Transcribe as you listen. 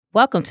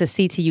Welcome to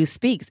CTU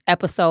Speaks,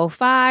 Episode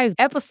 5,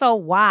 Episode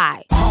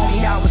Why.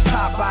 Homie, I was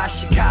taught by a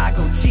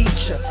Chicago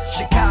teacher.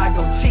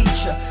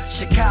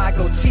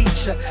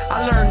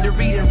 I learned to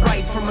read and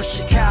write from a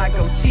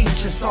Chicago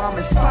teacher, so I'm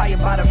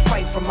inspired by the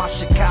fight from our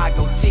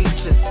Chicago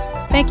teachers.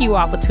 Thank you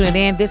all for tuning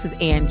in. This is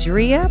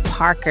Andrea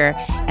Parker,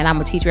 and I'm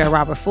a teacher at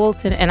Robert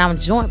Fulton, and I'm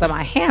joined by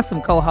my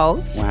handsome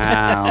co-host.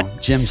 Wow.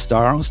 Jim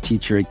Starles,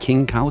 teacher at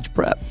King College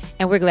Prep.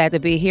 And we're glad to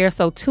be here.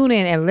 So tune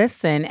in and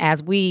listen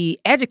as we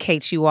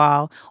educate you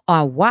all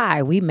on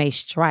why we may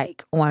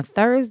strike on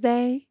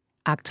Thursday,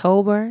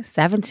 October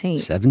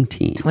 17th,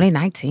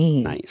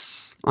 2019.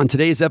 Nice. On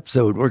today's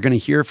episode, we're going to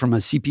hear from a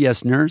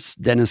CPS nurse,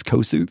 Dennis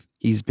Kosuth.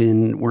 He's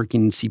been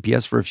working in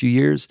CPS for a few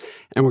years,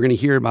 and we're going to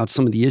hear about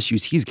some of the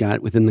issues he's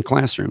got within the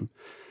classroom.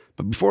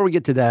 But before we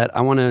get to that,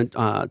 I want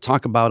to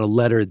talk about a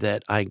letter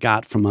that I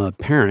got from a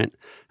parent.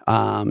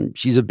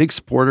 She's a big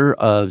supporter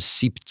of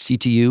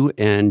CTU,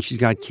 and she's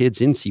got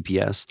kids in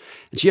CPS.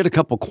 And she had a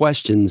couple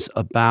questions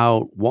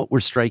about what we're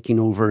striking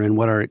over and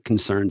what our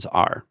concerns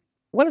are.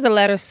 What does the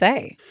letter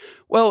say?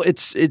 Well,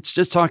 it's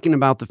just talking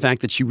about the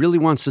fact that she really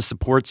wants to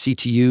support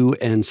CTU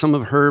and some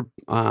of her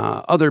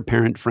other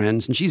parent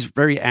friends, and she's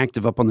very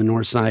active up on the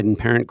north side in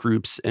parent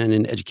groups and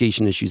in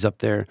education issues up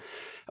there.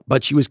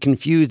 But she was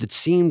confused. It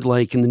seemed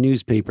like in the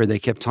newspaper they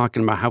kept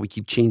talking about how we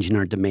keep changing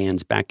our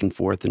demands back and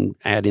forth and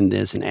adding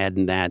this and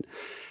adding that.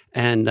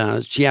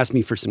 And she asked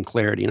me for some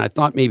clarity, and I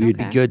thought maybe it'd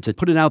be good to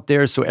put it out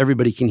there so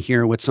everybody can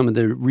hear what some of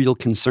the real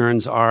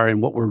concerns are and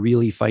what we're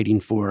really fighting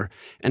for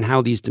and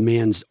how these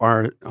demands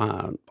are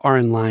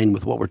in line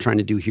with what we're trying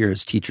to do here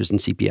as teachers in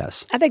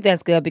CPS. I think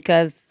that's good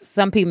because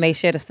some people may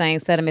share the same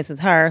sentiments as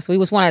her, so we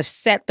just want to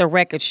set the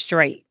record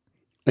straight.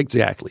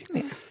 Exactly.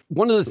 Yeah.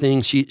 One of the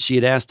things she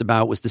had asked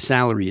about was the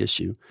salary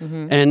issue.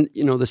 Mm-hmm. And,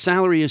 you know, the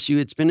salary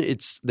issue,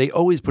 they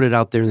always put it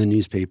out there in the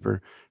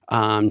newspaper.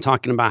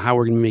 Talking about how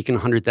we're going to be making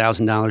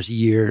 $100,000 a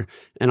year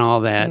and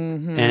all that.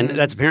 Mm-hmm. And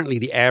that's apparently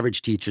the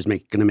average teacher's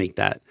going to make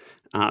that.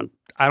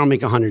 I don't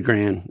make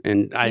 $100,000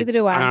 and Neither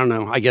do I. I don't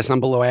know. I guess I'm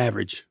below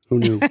average. Who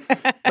knew?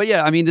 But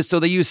yeah, I mean, so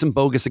they use some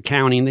bogus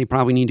accounting. They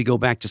probably need to go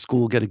back to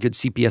school, get a good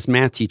CPS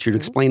math teacher to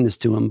explain this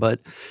to them. But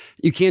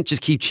you can't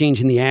just keep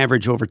changing the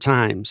average over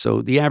time.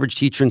 So the average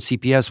teacher in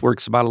CPS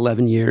works about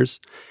 11 years.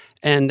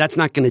 And that's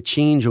not going to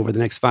change over the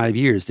next 5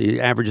 years. The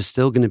average is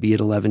still going to be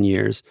at 11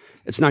 years.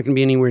 It's not going to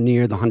be anywhere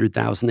near the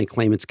 100,000 they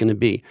claim it's going to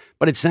be.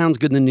 But it sounds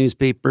good in the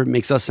newspaper. It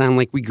makes us sound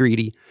like we're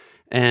greedy.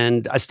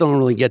 And I still don't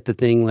really get the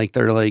thing like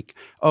they're like,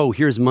 oh,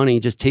 here's money,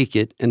 just take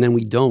it. And then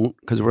we don't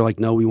because we're like,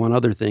 no, we want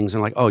other things. And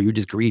they're like, oh, you're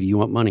just greedy. You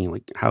want money.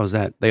 Like, how's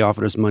that? They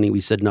offered us money.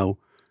 We said no.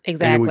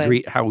 Exactly.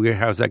 And then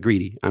how's that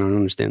greedy? I don't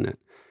understand that.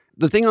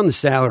 The thing on the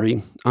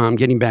salary,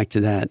 getting back to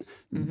that,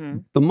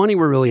 the money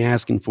we're really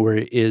asking for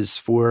is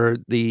for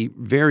the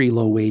very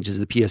low wages,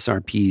 the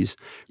PSRPs.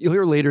 You'll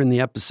hear later in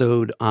the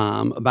episode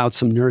about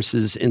some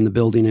nurses in the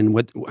building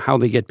and how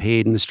they get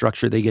paid and the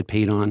structure they get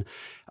paid on.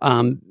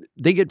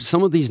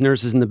 Some of these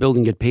nurses in the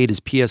building get paid as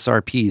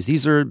PSRPs.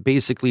 These are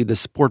basically the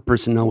support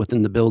personnel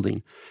within the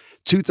building.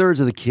 2/3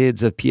 of the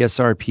kids of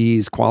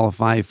PSRPs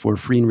qualify for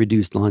free and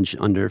reduced lunch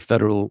under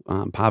federal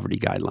poverty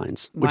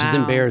guidelines, which is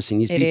embarrassing.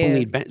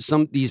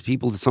 These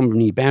people some of them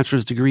need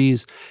bachelor's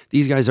degrees.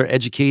 These guys are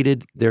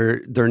educated.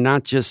 They're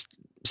not just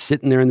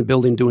sitting there in the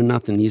building doing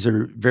nothing. These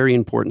are very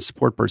important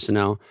support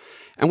personnel,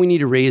 and we need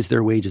to raise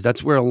their wages.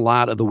 That's where a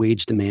lot of the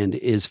wage demand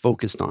is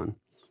focused on.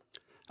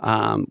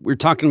 We're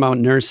talking about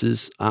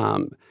nurses.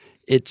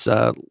 It's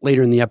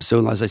later in the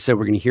episode, as I said,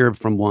 we're going to hear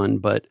from one,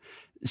 but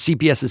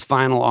CPS's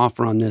final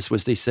offer on this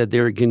was they said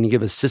they were going to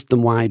give us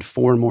system-wide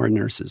 4 more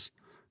nurses.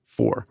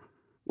 4.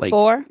 Like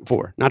 4?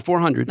 4. Not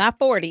 400. Not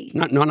 40.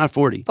 Not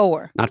 40.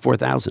 4. Not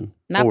 4,000.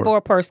 Not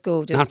 4 per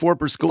school. Just not 4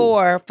 per school.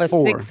 4 for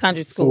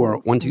 600 schools.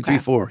 4. 1, 2, 3,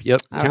 4.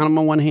 Yep. Count them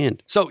on one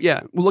hand. So,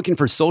 yeah, we're looking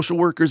for social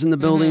workers in the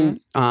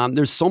building.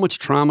 There's so much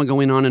trauma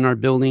going on in our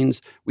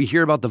buildings. We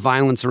hear about the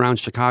violence around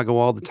Chicago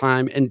all the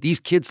time, and these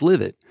kids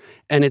live it.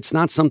 And it's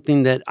not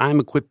something that I'm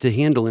equipped to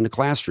handle in a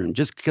classroom.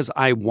 Just because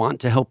I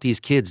want to help these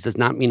kids does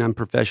not mean I'm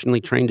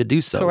professionally trained to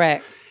do so.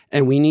 Correct.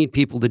 And we need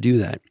people to do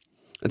that.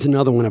 That's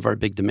another one of our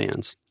big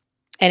demands.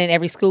 And in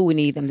every school, we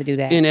need them to do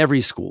that. In every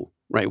school,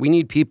 right? We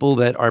need people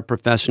that are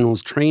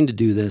professionals trained to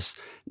do this,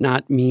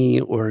 not me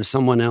or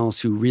someone else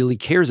who really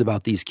cares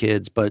about these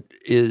kids, but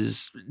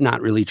is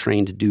not really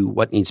trained to do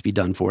what needs to be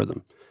done for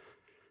them.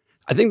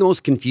 I think the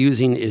most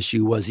confusing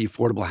issue was the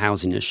affordable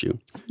housing issue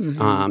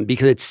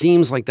because it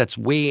seems like that's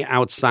way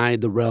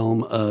outside the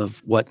realm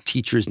of what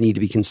teachers need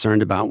to be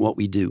concerned about, what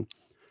we do.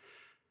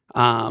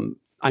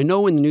 I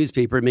know in the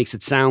newspaper it makes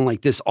it sound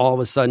like this all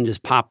of a sudden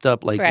just popped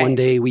up. Like one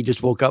day we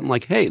just woke up and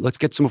like, hey, let's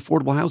get some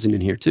affordable housing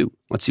in here too.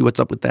 Let's see what's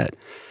up with that.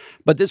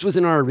 But this was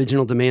in our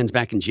original demands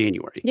back in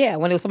January. Yeah,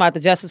 when it was about the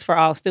justice for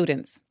all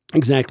students.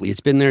 Exactly.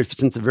 It's been there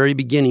since the very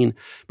beginning,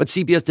 but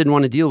CPS didn't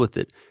want to deal with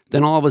it.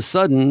 Then all of a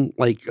sudden,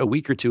 like a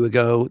week or two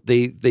ago,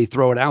 they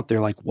throw it out there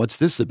like, what's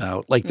this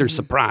about? Like they're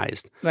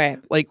surprised. Right.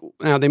 Like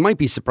now they might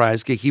be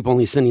surprised. They keep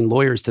only sending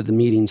lawyers to the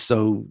meetings,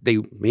 so they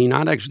may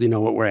not actually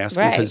know what we're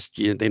asking because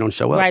they don't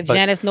show up. Right. But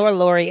Janice nor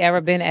Lori ever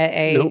been at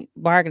a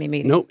bargaining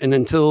meeting. Nope. And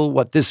until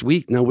this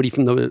week, nobody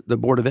from the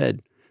Board of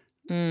Ed.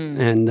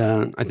 And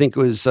I think it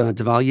was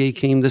Duvalier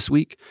came this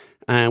week.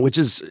 Which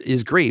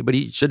is great, but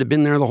he should have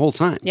been there the whole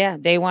time. Yeah,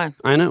 day one.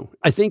 I know.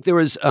 I think there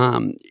was,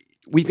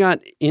 we've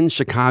got in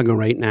Chicago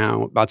right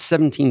now about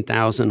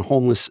 17,000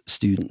 homeless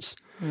students.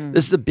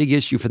 This is a big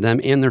issue for them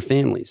and their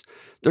families.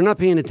 They're not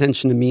paying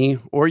attention to me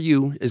or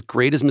you, as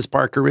great as Miss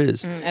Parker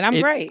is. And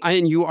I'm great.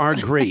 And you are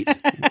great.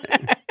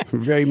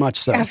 Very much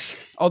so.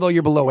 Although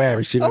you're below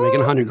average, you're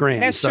making $100,000.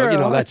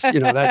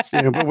 That's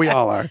so, true. but we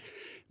all are.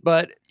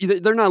 But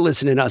they're not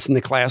listening to us in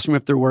the classroom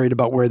if they're worried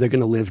about where they're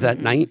going to live that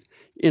night.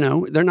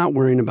 They're not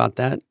worrying about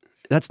that.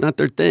 That's not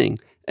their thing.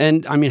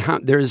 And I mean,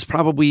 there's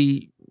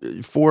probably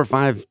 4 or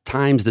 5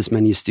 times this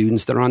many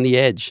students that are on the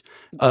edge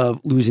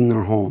of losing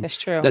their home. That's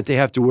true. That they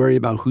have to worry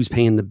about who's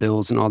paying the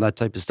bills and all that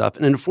type of stuff.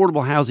 And an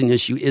affordable housing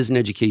issue is an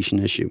education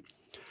issue.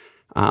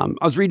 I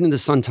was reading the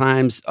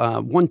Sun-Times.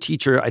 One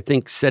teacher, I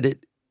think, said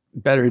it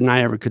better than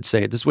I ever could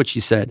say it. This is what she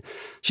said.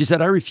 She said,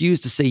 I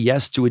refuse to say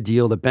yes to a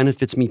deal that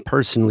benefits me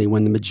personally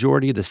when the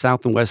majority of the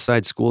South and West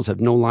Side schools have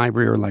no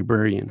library or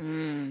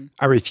librarian.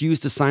 I refuse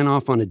to sign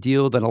off on a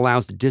deal that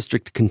allows the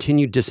district to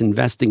continue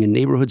disinvesting in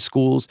neighborhood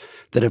schools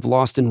that have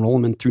lost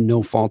enrollment through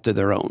no fault of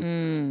their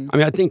own. I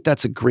mean, I think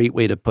that's a great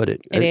way to put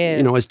it. It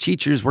is. As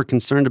teachers, we're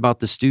concerned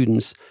about the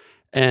students.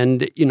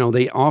 And,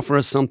 they offer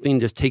us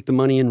something, just take the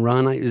money and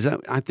run.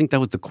 I think that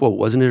was the quote,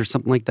 wasn't it? Or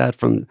something like that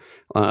from,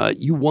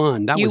 you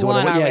won. That was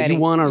what it was. Yeah, you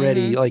won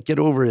already. Like, get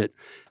over it.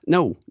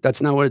 No,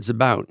 that's not what it's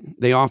about.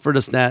 They offered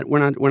us that.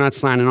 We're not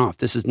signing off.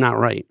 This is not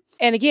right.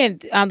 And again,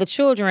 the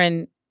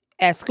children,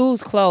 as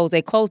schools close,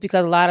 they close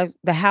because a lot of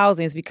the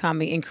housing is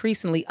becoming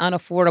increasingly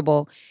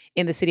unaffordable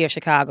in the city of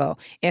Chicago.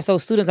 And so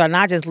students are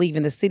not just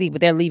leaving the city,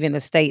 but they're leaving the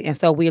state. And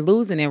so we're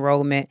losing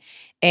enrollment.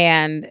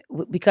 And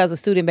because of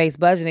student-based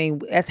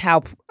budgeting, that's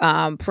how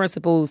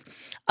principals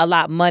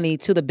allot money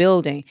to the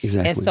building.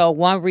 Exactly. And so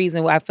one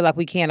reason why I feel like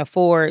we can't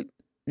afford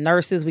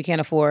nurses, we can't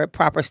afford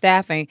proper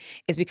staffing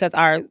is because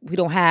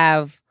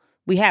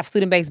we have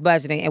student-based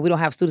budgeting and we don't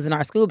have students in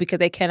our school because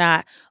they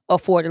cannot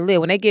afford to live.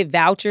 When they get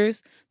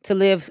vouchers to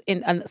live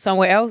in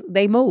somewhere else,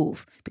 they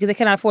move because they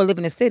cannot afford to live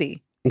in the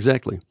city.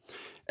 Exactly.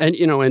 And,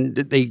 and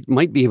they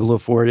might be able to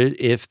afford it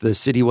if the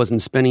city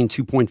wasn't spending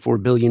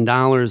 $2.4 billion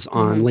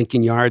on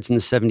Lincoln Yards in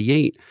the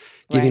 78,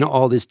 giving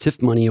all this TIF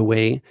money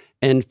away.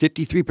 And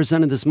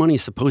 53% of this money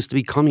is supposed to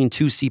be coming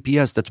to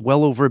CPS. That's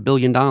well over $1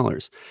 billion.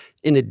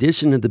 In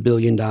addition to the $1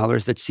 billion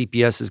that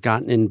CPS has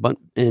gotten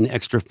in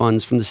extra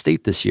funds from the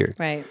state this year.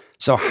 Right.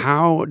 So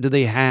how do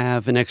they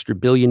have an extra $1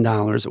 billion,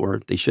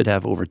 or they should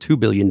have over $2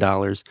 billion,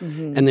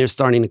 and they're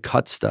starting to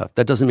cut stuff?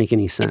 That doesn't make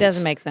any sense. It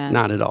doesn't make sense.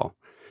 Not at all.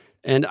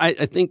 And I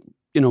think,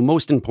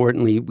 most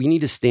importantly, we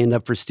need to stand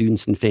up for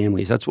students and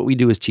families. That's what we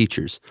do as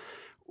teachers.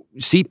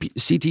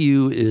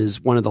 CTU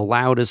is one of the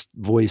loudest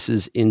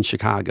voices in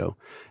Chicago.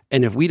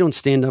 And if we don't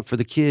stand up for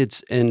the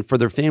kids and for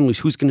their families,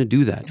 who's going to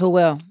do that? Who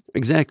will?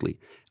 Exactly.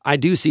 I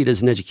do see it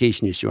as an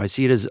education issue. I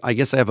see it as, I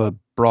guess I have a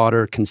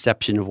broader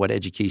conception of what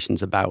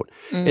education's about.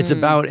 It's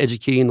about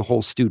educating the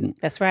whole student.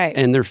 That's right.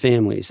 And their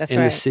families That's and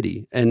right. the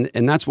city. And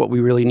that's what we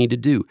really need to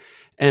do.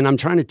 And I'm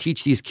trying to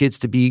teach these kids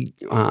to be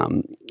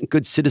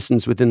good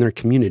citizens within their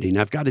community. And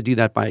I've got to do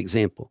that by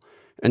example.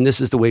 And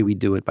this is the way we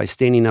do it, by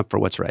standing up for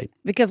what's right.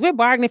 Because we're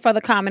bargaining for the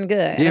common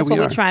good. Yeah, that's what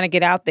we we're are. trying to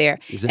get out there.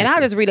 Exactly. And I'll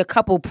just read a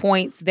couple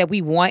points that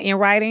we want in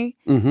writing,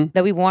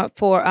 that we want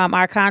for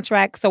our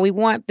contract. So we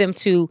want them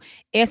to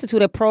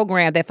institute a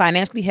program that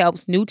financially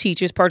helps new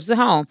teachers purchase a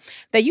home.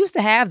 They used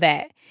to have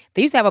that.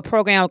 They used to have a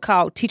program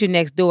called Teacher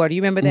Next Door. Do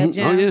you remember that,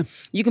 Jim? Oh, yeah.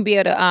 You can be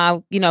able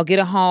to, get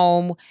a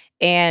home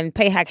and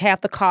pay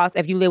half the cost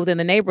if you live within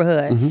the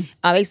neighborhood.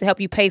 They used to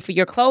help you pay for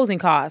your closing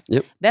costs.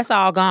 Yep. That's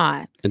all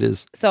gone. It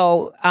is.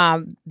 So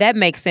that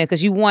makes sense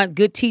because you want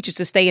good teachers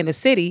to stay in the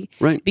city.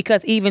 Right.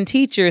 Because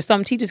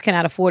some teachers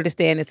cannot afford to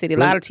stay in the city. A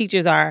lot of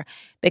teachers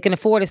they can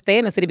afford to stay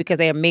in the city because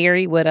they are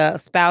married with a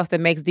spouse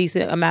that makes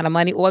decent amount of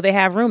money or they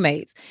have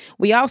roommates.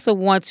 We also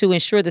want to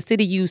ensure the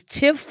city use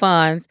TIF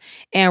funds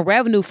and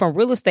revenue from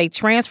real estate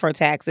transfer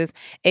taxes,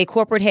 a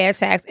corporate head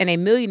tax, and a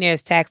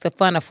millionaire's tax to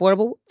fund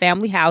affordable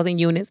family housing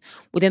units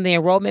within the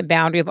enrollment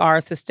boundary of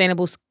our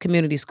sustainable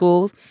community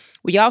schools.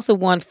 We also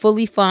want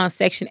fully fund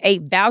Section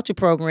 8 voucher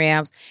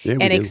programs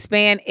and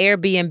expand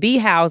Airbnb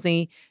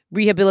housing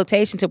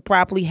rehabilitation to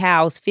properly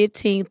house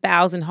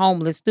 15,000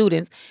 homeless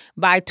students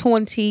by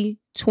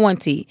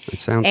 2020. That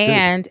sounds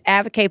and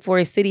advocate for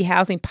a city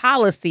housing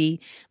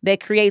policy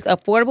that creates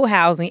affordable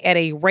housing at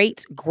a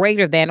rate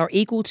greater than or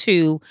equal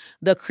to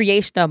the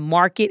creation of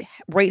market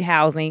rate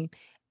housing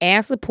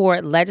and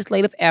support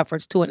legislative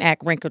efforts to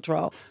enact rent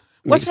control.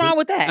 What's wrong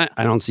with that?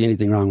 I don't see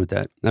anything wrong with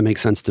that. That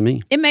makes sense to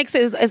me. It makes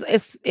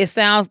it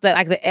sounds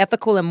like the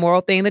ethical and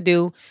moral thing to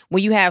do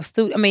when you have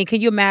students. I mean,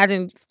 can you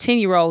imagine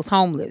 10-year-olds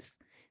homeless,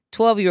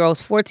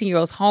 12-year-olds,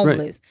 14-year-olds homeless,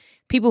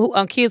 Right. people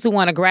who kids who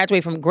want to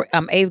graduate from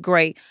 8th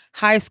grade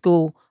high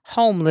school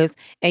homeless,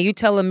 and you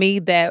telling me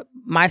that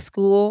my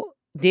school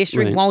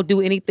district Right. won't do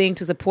anything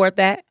to support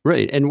that?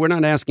 Right. And we're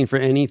not asking for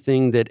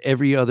anything that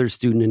every other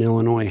student in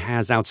Illinois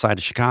has outside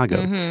of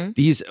Chicago. Mm-hmm.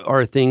 These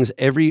are things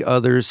every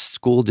other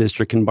school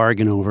district can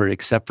bargain over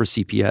except for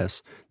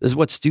CPS. This is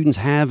what students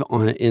have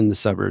in the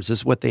suburbs. This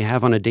is what they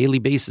have on a daily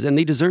basis, and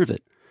they deserve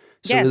it.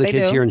 So Yes, do the they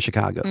kids do. here in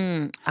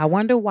Chicago. I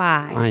wonder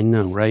why. I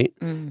know, right?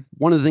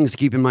 One of the things to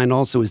keep in mind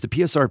also is the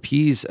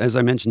PSRPs, as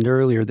I mentioned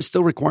earlier, they're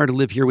still required to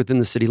live here within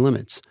the city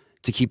limits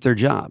to keep their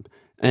job.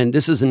 And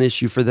this is an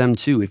issue for them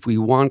too. If we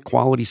want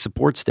quality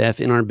support staff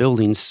in our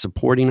buildings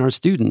supporting our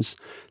students,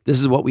 this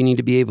is what we need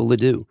to be able to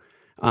do.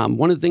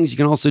 One of the things you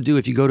can also do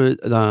if you go to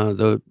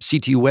the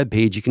CTU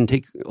webpage, you can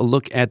take a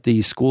look at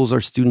the schools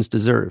our students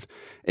deserve.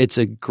 It's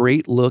a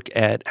great look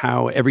at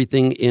how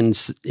everything in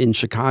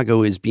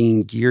Chicago is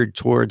being geared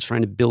towards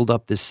trying to build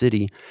up this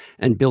city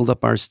and build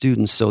up our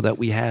students so that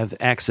we have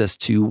access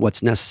to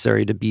what's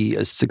necessary to be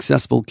a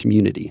successful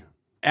community.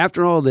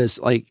 After all this,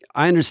 I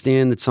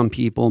understand that some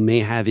people may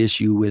have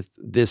issue with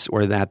this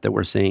or that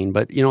we're saying,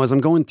 but as I'm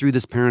going through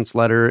this parent's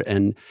letter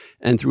and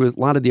through a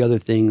lot of the other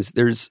things,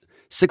 there's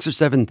 6 or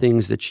 7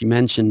 things that she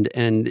mentioned,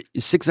 and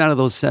 6 out of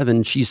those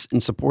 7, she's in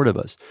support of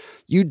us.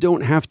 You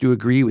don't have to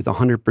agree with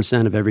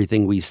 100% of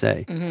everything we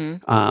say.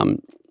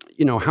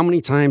 Mm-hmm. How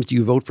many times do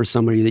you vote for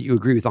somebody that you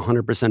agree with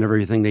 100% of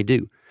everything they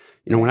do?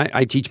 When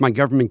I teach my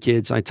government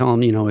kids, I tell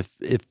them,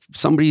 if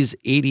somebody's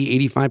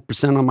 80,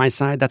 85% on my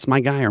side, that's my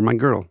guy or my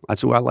girl.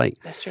 That's who I like.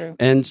 That's true.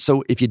 And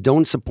so if you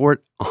don't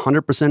support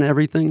 100% of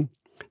everything,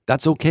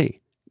 that's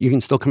okay. You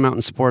can still come out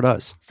and support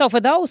us. So for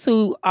those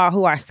who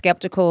are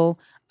skeptical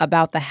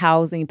about the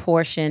housing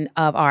portion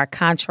of our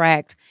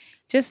contract,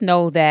 just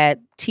know that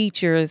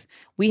teachers,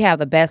 we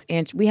have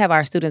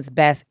our students'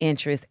 best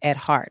interest at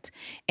heart.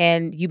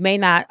 And you may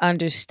not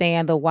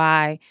understand the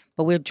why,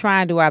 but we're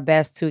trying to do our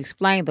best to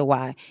explain the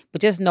why. But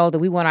just know that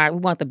we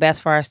want the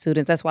best for our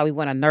students. That's why we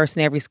want a nurse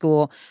in every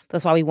school.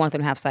 That's why we want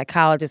them to have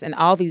psychologists and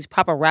all these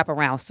proper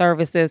wraparound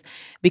services,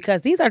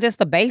 because these are just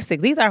the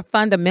basics. These are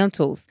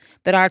fundamentals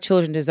that our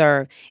children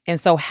deserve. And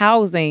so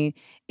housing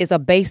is a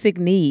basic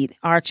need.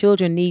 Our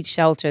children need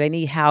shelter. They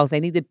need housing.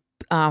 They need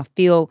to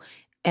feel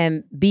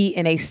and be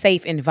in a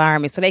safe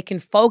environment so they can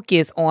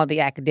focus on the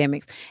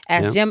academics.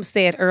 As Jim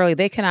said earlier,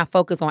 they cannot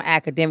focus on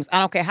academics. I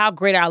don't care how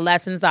great our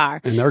lessons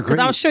are. And they're great.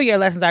 Because I'm sure your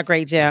lessons are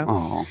great, Jim.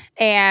 Aww.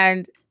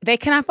 And they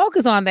cannot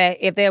focus on that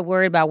if they're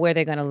worried about where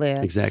they're going to live.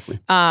 Exactly.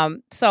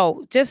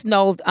 So just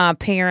know,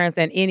 parents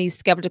and any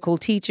skeptical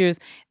teachers,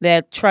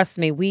 that trust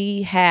me,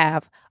 we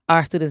have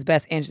our students'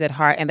 best interest at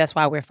heart, and that's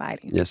why we're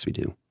fighting. Yes, we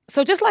do.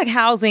 So just like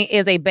housing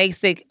is a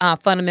basic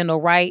fundamental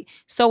right,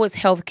 so is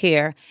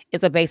healthcare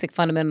is a basic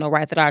fundamental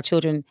right that our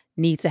children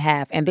need to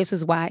have. And this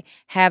is why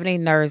having a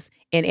nurse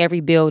in every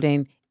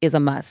building is a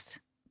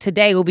must.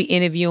 Today we'll be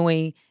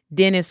interviewing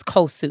Dennis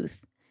Kosuth,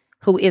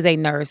 who is a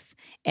nurse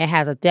and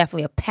has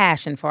definitely a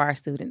passion for our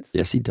students.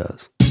 Yes, he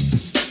does.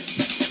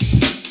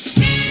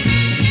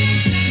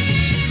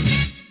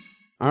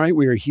 All right,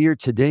 we are here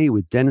today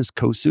with Dennis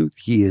Kosuth.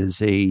 He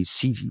is a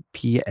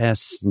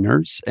CPS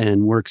nurse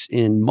and works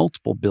in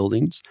multiple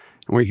buildings.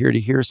 And we're here to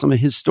hear some of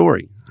his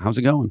story. How's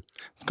it going?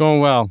 It's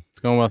going well.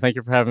 Thank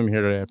you for having me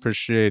here today. I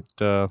appreciate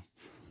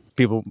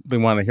people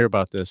being wanting to hear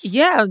about this.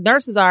 Yeah,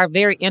 nurses are a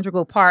very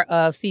integral part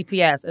of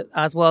CPS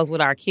as well as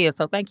with our kids.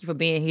 So thank you for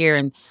being here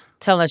and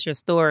telling us your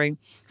story.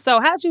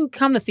 So how'd you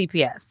come to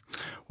CPS?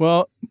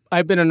 Well,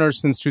 I've been a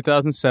nurse since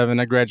 2007.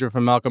 I graduated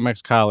from Malcolm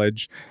X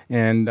College,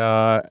 and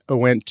I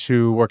went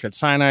to work at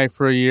Sinai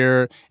for a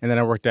year, and then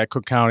I worked at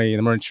Cook County in the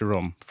emergency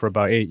room for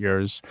about 8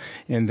 years.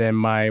 And then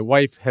my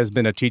wife has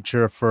been a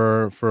teacher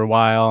for a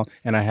while,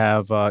 and I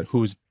have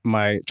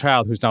my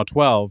child, who's now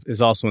 12,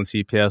 is also in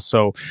CPS.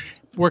 So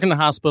working in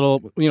the hospital,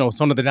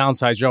 some of the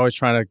downsides, you're always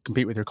trying to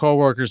compete with your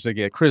coworkers to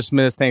get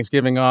Christmas,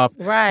 Thanksgiving off.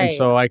 Right. And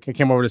so I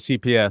came over to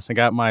CPS and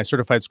got my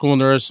certified school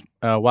nurse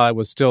while I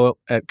was still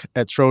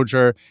at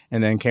Schroeder,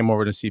 and then came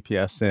over to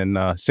CPS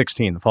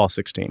in fall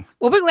 16.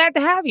 Well, we're glad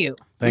to have you.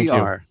 Thank you. We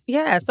are.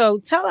 Yeah. So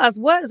tell us,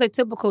 what is a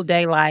typical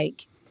day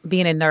like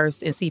being a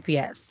nurse in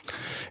CPS?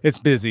 It's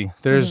busy.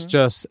 There's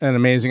just an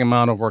amazing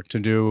amount of work to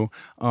do.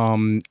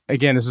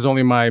 Again, this is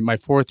only my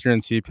 4th year in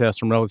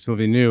CPS. I'm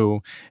relatively new.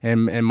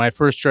 And my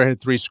first year I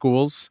had 3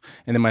 schools.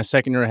 And then my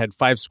second year I had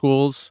 5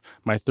 schools.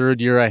 My third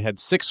year I had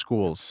 6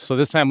 schools. So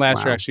this time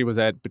last year actually was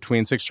at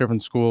between 6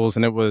 different schools,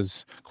 and it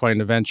was quite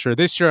an adventure.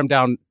 This year I'm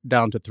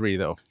down to 3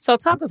 though. So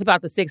talk to us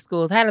about the 6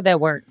 schools. How did that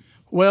work?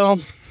 Well,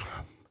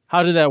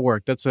 how did that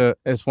work? That's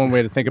one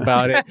way to think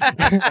about it.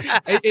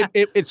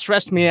 It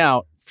stressed me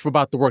out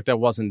about the work that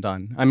wasn't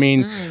done. I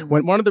mean,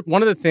 one of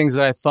the things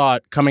that I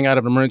thought coming out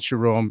of an emergency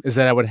room is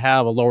that I would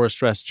have a lower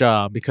stress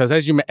job because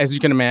as you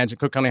can imagine,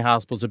 Cook County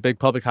Hospital is a big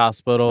public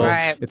hospital.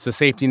 Right. It's a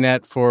safety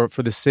net for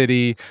the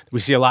city. We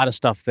see a lot of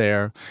stuff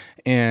there.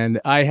 And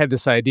I had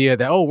this idea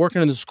that,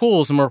 working in the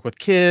schools and work with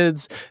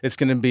kids, it's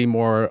going to be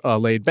more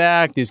laid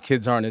back. These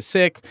kids aren't as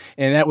sick.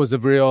 And that was a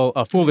real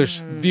foolish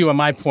view on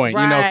my point,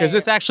 because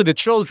it's actually the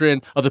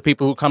children of the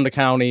people who come to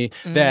county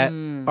that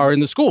are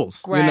in the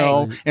schools,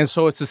 And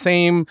so it's the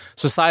same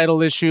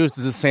societal issues.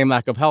 It's the same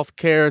lack of health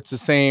care. It's the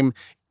same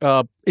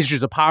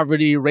issues of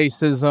poverty,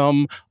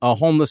 racism,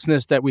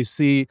 homelessness that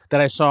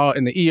I saw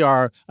in the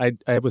ER,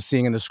 I was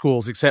seeing in the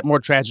schools, except more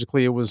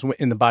tragically, it was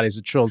in the bodies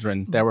of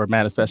children that were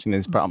manifesting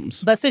these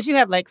problems. But since you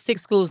have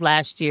 6 schools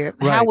last year,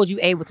 how were you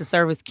able to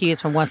service kids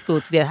from one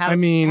school to the other? How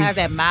did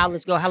that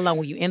mileage go? How long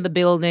were you in the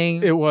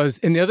building? It was,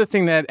 and the other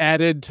thing that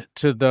added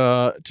to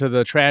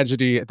the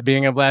tragedy at the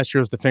beginning of last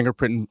year was the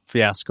fingerprint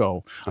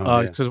fiasco.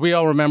 Because we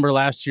all remember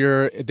last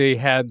year, they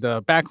had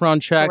the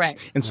background checks.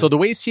 Correct. And so the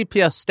way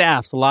CPS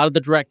staffs a lot of the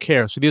direct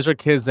care, so these are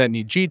kids that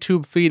need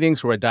G-tube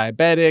feedings, who are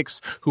diabetics,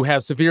 who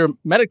have severe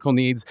medical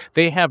needs.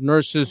 They have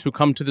nurses who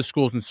come to the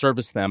schools and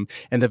service them.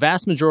 And the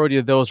vast majority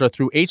of those are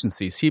through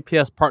agencies.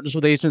 CPS partners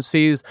with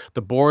agencies.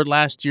 The board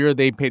last year,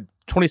 they paid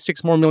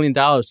 $26 million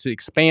to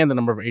expand the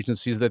number of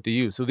agencies that they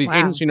use. So these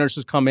agency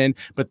nurses come in,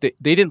 but they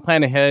didn't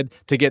plan ahead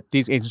to get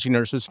these agency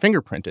nurses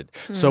fingerprinted.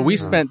 So we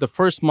spent the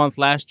first month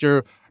last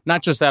year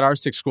not just at our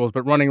 6 schools,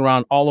 but running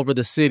around all over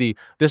the city.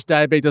 This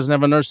diabetic doesn't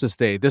have a nurse this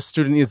day. This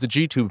student needs the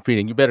G-tube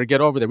feeding. You better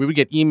get over there. We would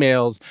get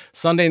emails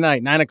Sunday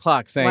night, 9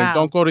 o'clock, saying,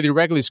 don't go to the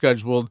regularly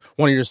scheduled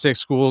one of your 6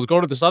 schools. Go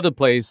to this other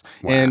place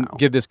and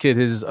give this kid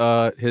his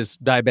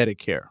diabetic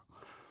care.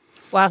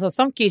 Wow, so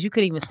some kids you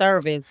couldn't even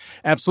service.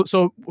 Absolutely.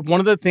 So one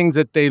of the things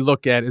that they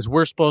look at is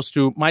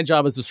my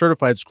job as a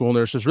certified school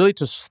nurse is really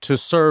to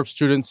serve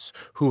students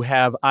who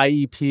have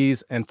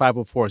IEPs and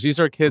 504s. These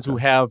are kids who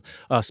have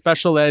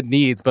special ed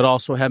needs, but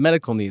also have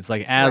medical needs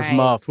like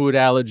asthma, food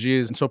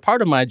allergies. And so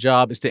part of my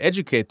job is to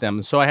educate them.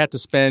 And so I have to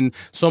spend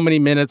so many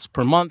minutes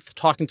per month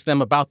talking to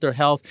them about their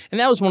health.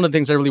 And that was one of the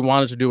things I really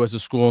wanted to do as a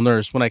school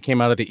nurse when I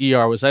came out of the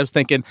ER was I was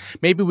thinking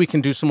maybe we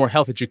can do some more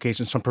health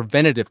education, some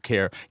preventative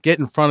care, get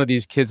in front of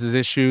these kids'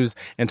 issues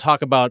and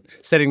talk about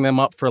setting them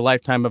up for a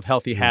lifetime of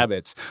healthy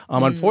habits.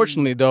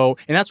 Unfortunately, though,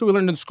 and that's what we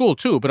learned in school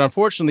too, but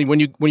unfortunately,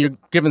 when you're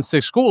given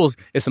 6 schools,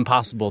 it's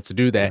impossible to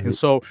do that. And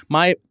so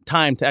my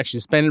time to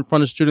actually spend in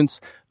front of students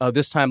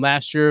this time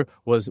last year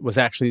was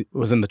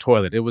in the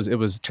toilet. It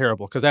was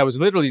terrible because I was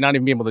literally not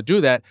even able to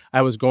do that.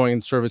 I was going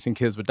and servicing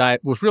kids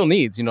with real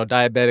needs,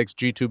 diabetics,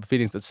 G-tube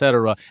feedings,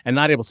 etc., and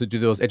not able to do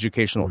those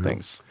educational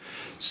things.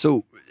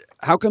 So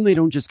how come they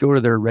don't just go to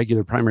their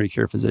regular primary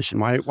care physician?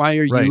 Why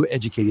are you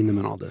educating them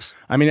in all this?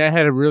 I mean, I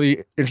had a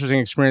really interesting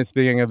experience at the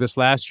beginning of this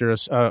last year.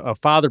 A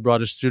father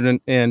brought a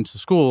student into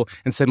school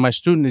and said, my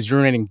student is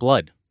urinating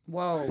blood.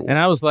 Whoa. And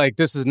I was like,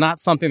 this is not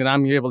something that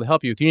I'm going to be able to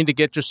help you with. You need to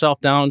get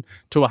yourself down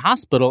to a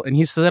hospital. And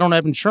he says, I don't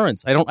have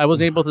insurance. I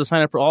wasn't able to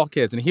sign up for all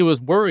kids. And he was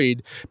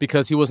worried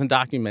because he wasn't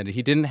documented.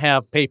 He didn't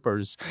have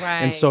papers. Right.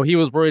 And so he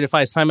was worried if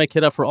I signed my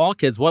kid up for all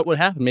kids, what would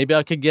happen? Maybe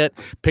I could get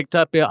picked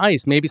up by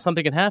ICE. Maybe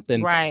something could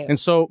happen. Right. And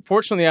so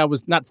fortunately, I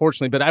was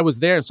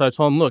there. So I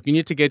told him, look, you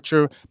need to get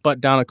your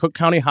butt down at Cook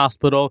County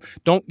Hospital.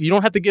 You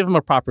don't have to give him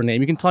a proper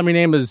name. You can tell him your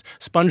name is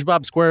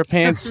SpongeBob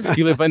SquarePants.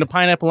 You live in a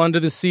pineapple under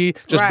the sea.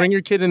 Just bring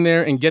your kid in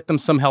there and get them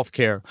some health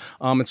care.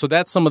 And so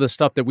that's some of the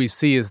stuff that we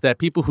see is that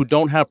people who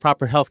don't have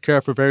proper health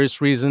care for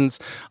various reasons,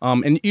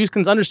 and you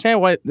can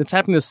understand why it's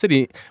happening in the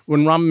city.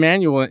 When Rahm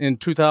Emanuel in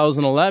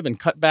 2011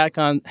 cut back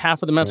on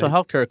half of the mental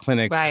health care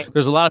clinics,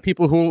 there's a lot of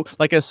people who,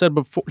 like I said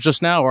before,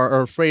 just now,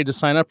 are afraid to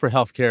sign up for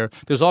health care.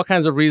 There's all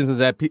kinds of reasons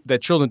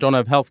that children don't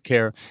have health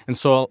care. And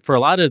so for a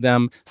lot of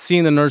them,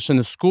 seeing the nurse in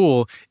the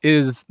school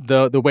is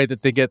the way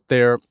that they get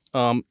their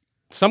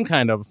some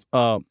kind of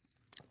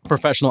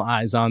professional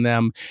eyes on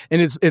them.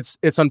 And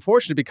it's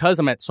unfortunate because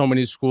I'm at so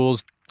many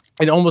schools,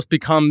 it almost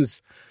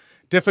becomes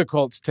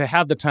difficult to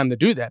have the time to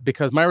do that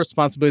because my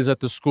responsibilities at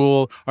the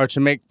school are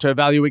to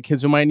evaluate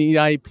kids who might need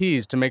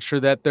IEPs, to make sure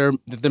that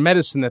the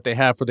medicine that they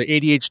have for the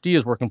ADHD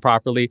is working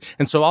properly.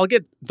 And so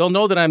they'll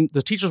know that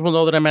the teachers will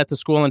know that I'm at the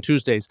school on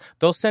Tuesdays.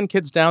 They'll send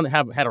kids down that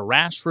have had a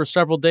rash for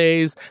several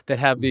days, that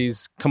have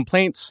these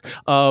complaints,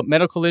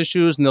 medical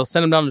issues, and they'll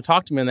send them down to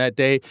talk to me on that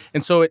day.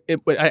 And so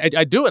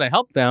I do it, I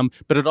help them,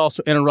 but it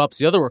also interrupts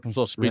the other work I'm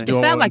supposed to be doing.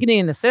 It sounds like you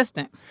need an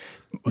assistant.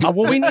 Well,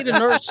 we need a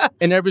nurse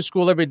in every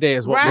school every day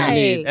is what we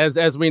need.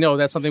 As we know,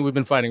 that's something we've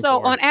been fighting for.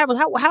 So on average,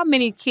 how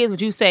many kids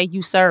would you say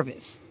you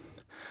service?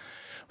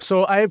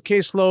 So I have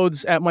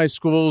caseloads at my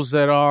schools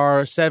that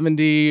are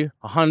 70,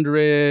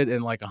 100,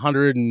 and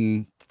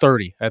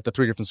 130 at the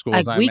 3 different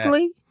schools I'm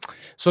weekly? At.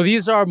 So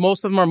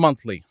most of them are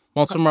monthly.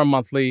 Most of them are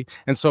monthly.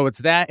 And so it's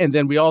that. And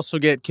then we also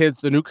get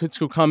the new kids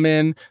who come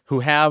in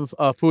who have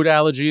food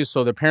allergies.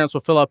 So their parents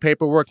will fill out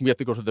paperwork and we have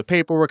to go through the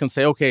paperwork and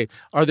say, okay,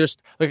 I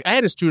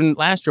had a student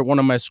last year at one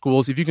of my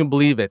schools, if you can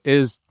believe it,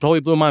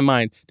 totally blew my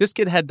mind. This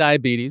kid had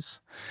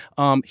diabetes.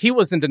 He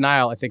was in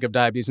denial, I think, of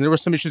diabetes, and there were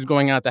some issues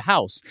going on at the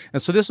house.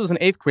 And so this was an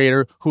 8th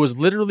grader who was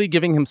literally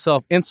giving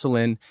himself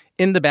insulin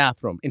in the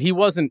bathroom, and he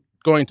wasn't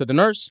going to the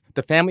nurse.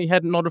 The family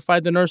hadn't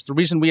notified the nurse. The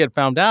reason we had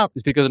found out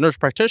is because a nurse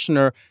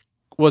practitioner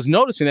was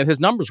noticing that his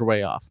numbers were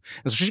way off.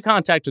 And so she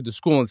contacted the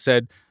school and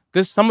said,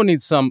 someone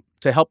needs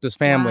to help this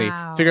family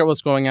figure out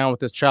what's going on with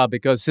this child,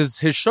 because his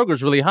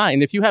sugar's really high.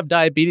 And if you have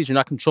diabetes, you're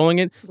not controlling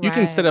it, you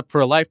can set up for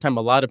a lifetime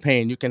a lot of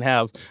pain. You can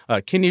have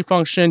kidney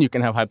function, you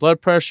can have high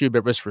blood pressure, you're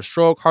at risk for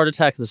stroke, heart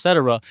attack,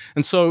 etc.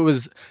 And so it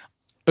was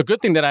a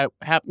good thing that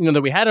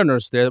that we had a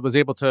nurse there that was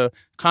able to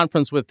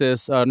conference with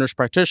this nurse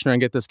practitioner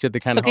and get this kid the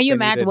kind of help. So can you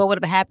imagine what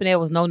would have happened if there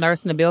was no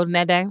nurse in the building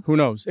that day? Who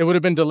knows? It would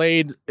have been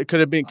delayed. It could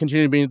have been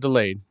continued being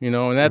delayed.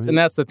 And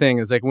that's the thing,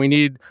 is like we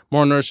need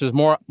more nurses,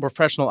 more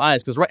professional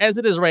eyes, because as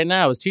it is right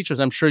now, as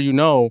teachers, I'm sure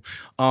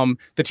the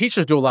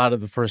teachers do a lot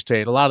of the first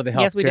aid, a lot of the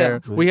health Yes, we care.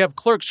 do. We have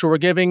clerks who are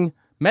giving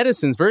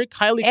medicines, very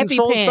highly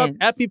controlled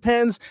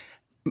EpiPens,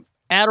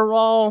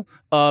 Adderall,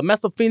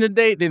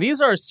 methylphenidate.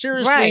 These are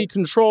seriously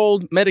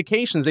controlled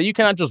medications that you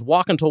cannot just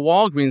walk into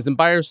Walgreens and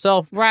buy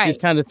yourself these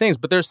kind of things.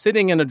 But they're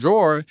sitting in a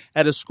drawer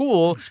at a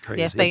school. It's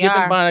crazy. Yes, they given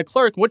are. by a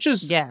clerk, which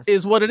is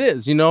what it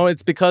is.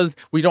 It's because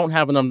we don't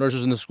have enough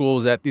nurses in the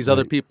schools that these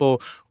other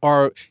people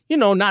are,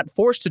 not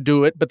forced to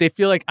do it, but they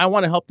feel like, I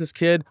want to help this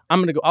kid.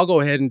 I'll go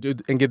ahead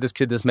and give this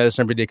kid this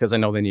medicine every day because I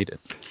know they need it.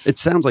 It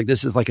sounds like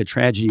this is like a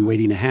tragedy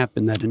waiting to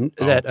happen,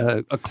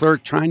 that a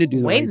clerk trying to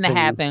do the waiting right to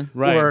thing, happen.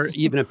 or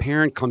even a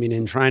parent coming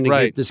in trying to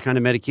get this kind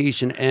of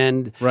medication,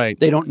 and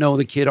they don't know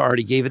the kid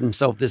already gave it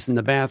himself this in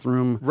the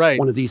bathroom,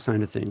 one of these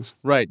kind of things.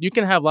 Right. You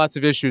can have lots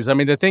of issues. I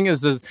mean, the thing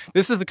is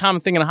this is the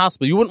common thing in a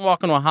hospital. You wouldn't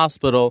walk into a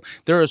hospital.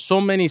 There are so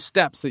many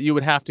steps that you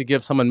would have to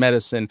give someone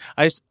medicine.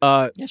 That's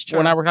true.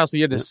 When I worked in a hospital,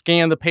 you had to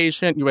scan the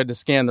patient, you had to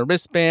scan the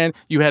wristband,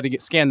 you had to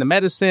scan the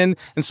medicine.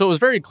 And so it was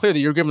very clear that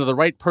you're giving to the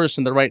right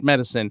person the right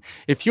medicine.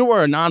 If you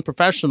are a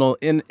non-professional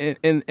in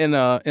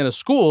a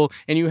school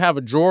and you have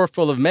a drawer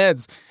full of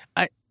meds,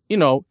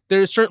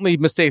 there's certainly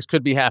mistakes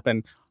could be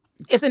happen.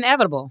 It's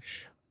inevitable.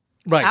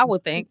 Right. I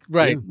would think.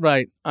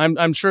 Right.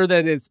 I'm sure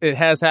that it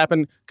has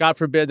happened. God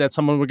forbid that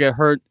someone would get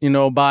hurt,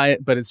 by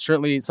it. But it's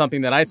certainly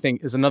something that I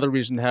think is another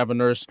reason to have a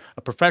nurse,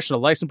 a professional,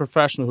 licensed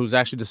professional who's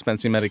actually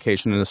dispensing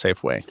medication in a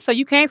safe way. So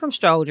you came from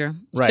Stroger.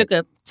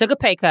 You took a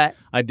pay cut.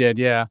 I did,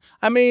 yeah.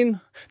 I mean,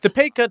 the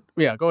pay cut,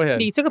 yeah, go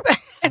ahead. You took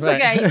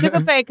okay. You took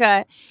a pay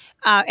cut,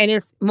 and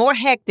it's more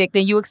hectic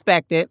than you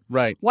expected.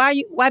 Right. Why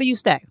do you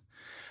stay?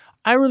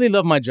 I really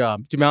love my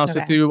job, to be honest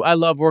with you. I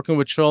love working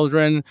with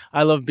children.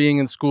 I love being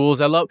in schools.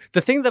 The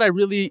thing that I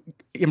really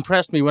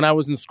impressed me when I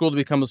was in school to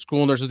become a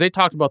school nurse is they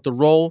talked about the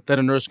role that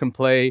a nurse can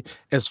play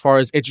as far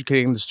as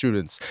educating the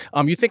students.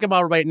 You think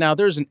about it right now,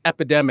 there's an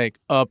epidemic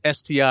of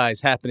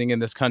STIs happening in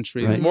this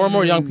country. Right. More and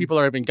more young people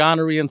are having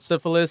gonorrhea and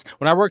syphilis.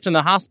 When I worked in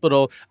the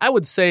hospital, I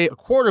would say a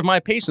quarter of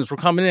my patients were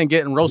coming in and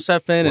getting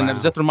Rocephin and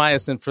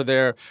azithromycin for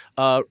their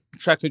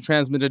sexually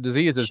transmitted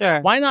diseases.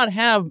 Sure. Why not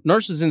have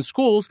nurses in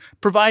schools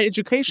provide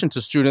education to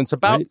students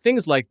about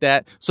things like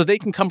that so they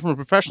can come from a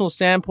professional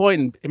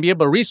standpoint and be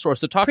able to resource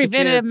to talk to kids.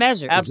 Preventative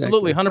measures.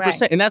 Absolutely, 100%.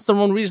 Right. And that's the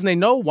one reason they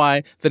know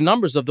why the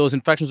numbers of those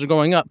infections are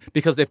going up,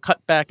 because they've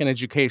cut back in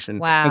education.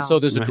 Wow. And so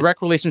there's a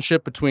direct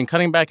relationship between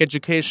cutting back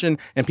education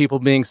and people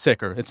being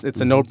sicker. It's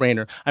a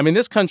no-brainer. I mean,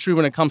 this country,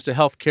 when it comes to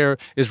healthcare,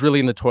 is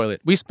really in the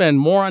toilet. We spend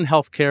more on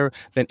healthcare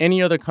than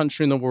any other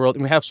country in the world,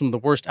 and we have some of the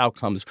worst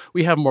outcomes.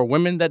 We have more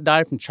women that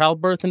die from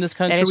childbirth in this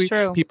country. That is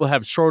true. People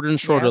have shorter and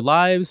shorter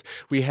lives.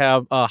 We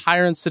have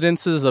higher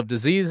incidences of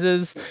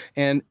diseases,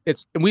 and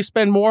we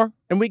spend more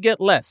and we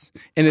get less.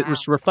 And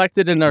it's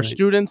reflected in our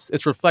students.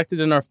 It's reflected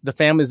in the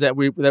families that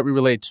we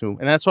relate to.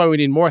 And that's why we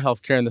need more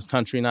healthcare in this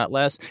country, not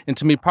less. And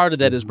to me, part of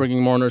that is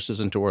bringing more nurses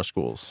into our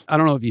schools. I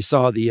don't know if you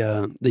saw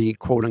the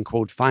quote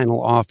unquote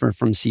final offer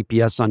from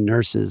CPS on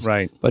nurses.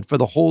 Right. But for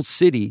the whole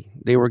city,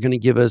 they were going to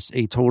give us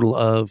a total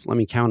of, let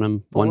me count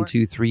them, 1,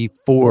 2, 3,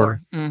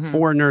 4.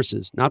 4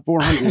 nurses, not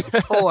 400.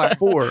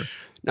 4.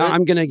 Now,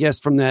 I'm going to guess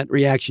from that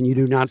reaction, you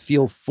do not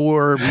feel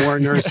 4 more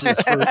nurses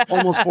for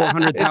almost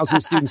 400,000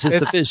 students is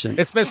sufficient.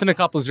 It's missing a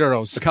couple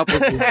zeros. A couple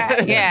of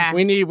zeros. Yeah.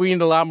 We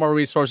need a lot more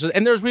resources.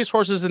 And there's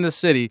resources in the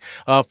city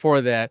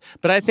for that.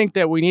 But I think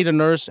that we need a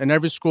nurse in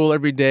every school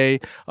every day.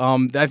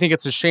 I think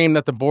it's a shame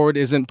that the board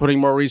isn't putting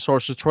more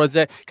resources towards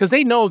that, because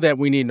they know that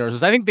we need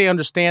nurses. I think they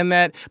understand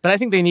that, but I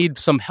think they need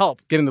some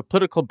help getting the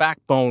political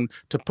backbone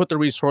to put the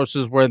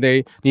resources where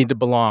they need to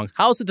belong.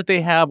 How is it that they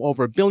have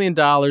over $1 billion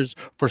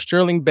for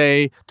Sterling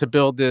Bay to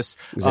build this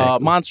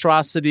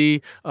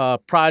monstrosity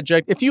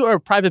project? If you are a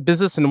private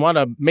business and want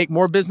to make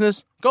more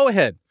business, go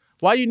ahead.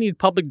 Why do you need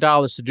public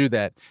dollars to do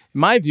that?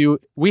 In my view,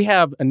 we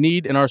have a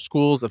need in our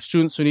schools of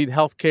students who need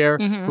health care,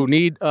 who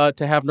need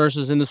to have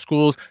nurses in the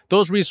schools.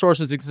 Those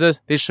resources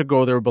exist. They should go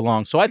where they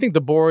belong. So I think the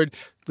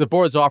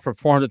board's offer of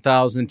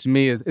 $400,000 to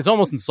me is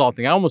almost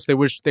insulting. They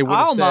wish they would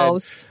have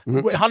said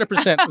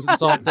 100% was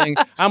insulting.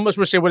 I almost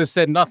wish they would have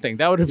said nothing.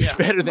 That would have been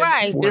better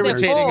than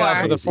irritating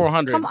us with the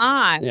 400. Come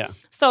on. Yeah.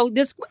 So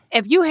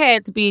if you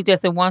had to be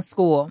just in one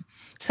school,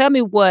 tell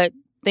me what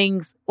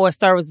things or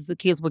services the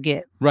kids would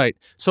get. Right.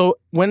 So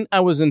when I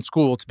was in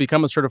school to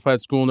become a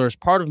certified school nurse,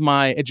 part of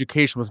my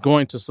education was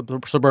going to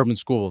suburban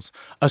schools.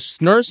 A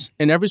nurse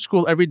in every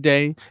school every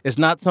day is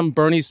not some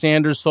Bernie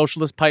Sanders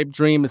socialist pipe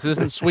dream. This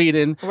isn't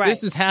Sweden. Right.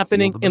 This is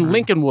happening in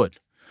Lincolnwood.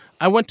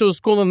 I went to a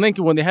school in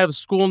Lincolnwood. They had a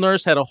school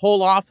nurse, had a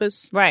whole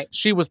office. Right.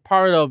 She was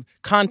part of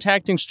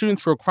contacting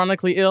students who are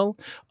chronically ill,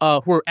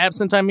 who are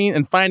absent,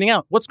 and finding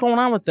out what's going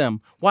on with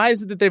them. Why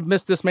is it that they've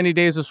missed this many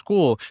days of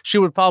school? She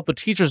would follow up with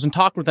teachers and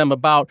talk with them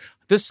about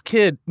this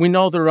kid. We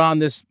know they're on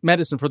this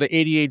medicine for the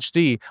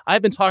ADHD.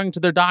 I've been talking to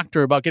their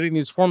doctor about getting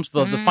these forms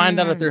filled to find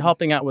out if they're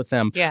helping out with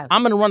them. Yes.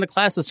 I'm going to run a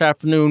class this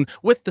afternoon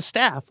with the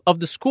staff of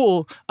the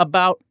school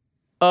about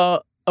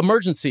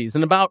emergencies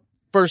and about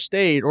first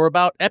aid or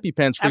about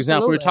EpiPens, for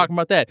example. We were talking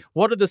about that.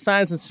 What are the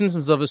signs and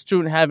symptoms of a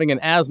student having an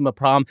asthma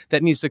problem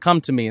that needs to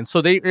come to me? And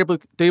so they're able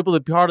to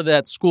be part of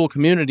that school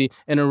community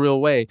in a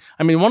real way.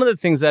 I mean, one of the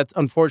things that's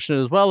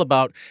unfortunate as well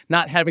about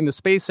not having the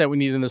space that we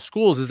need in the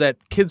schools is that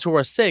kids who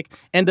are sick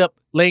end up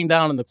laying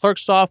down in the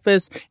clerk's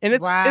office. And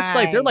it's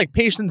like they're like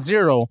patient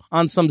zero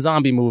on some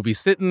zombie movie,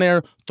 sitting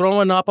there,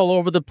 throwing up all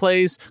over the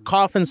place,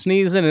 coughing,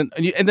 sneezing.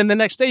 And then the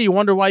next day you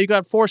wonder why you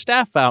got 4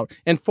 staff out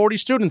and 40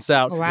 students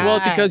out. Right. Well,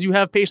 because you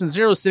have patient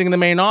zero sitting in the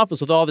main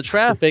office with all the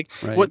traffic.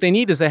 Right. What they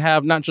need is they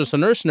have not just a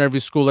nurse in every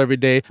school every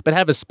day, but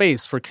have a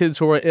space for kids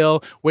who are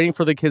ill, waiting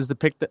for the kids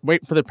to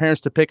wait for their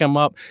parents to pick them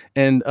up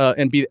and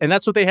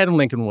that's what they had in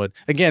Lincolnwood.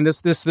 Again,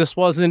 this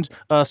wasn't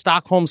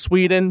Stockholm,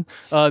 Sweden.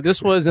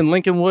 This was in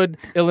Lincolnwood,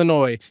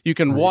 Illinois. You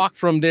can walk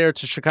from there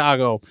to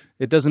Chicago.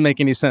 It doesn't make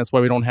any sense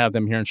why we don't have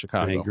them here in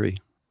Chicago. I agree.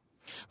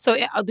 So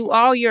do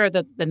all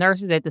the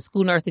nurses the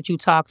school nurse that you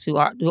talk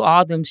to, do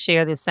all of them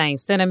share the same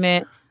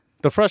sentiment?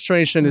 The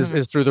frustration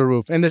is through the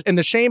roof. And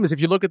the shame is if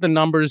you look at the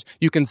numbers,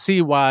 you can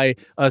see why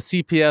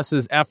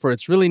CPS's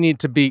efforts really need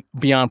to be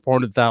beyond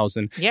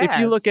 400,000. Yes. If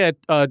you look at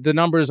the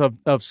numbers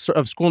of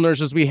school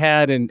nurses we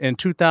had in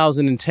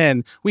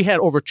 2010, we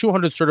had over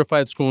 200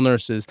 certified school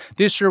nurses.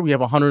 This year we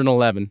have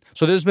 111.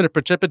 So there's been a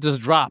precipitous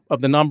drop of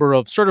the number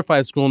of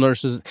certified school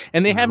nurses,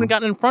 and they haven't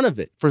gotten in front of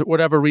it for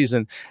whatever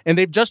reason. And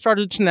they've just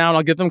started to now, and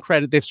I'll give them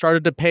credit, they've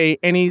started to pay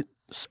any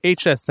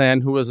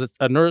HSN, who is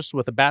a nurse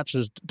with a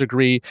bachelor's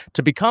degree,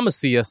 to become a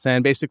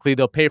CSN. Basically,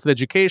 they'll pay for the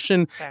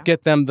education,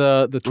 get them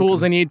the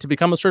tools they need to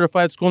become a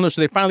certified school nurse.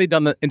 So they've finally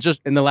done that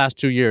in the last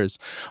 2 years.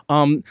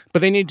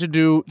 But they need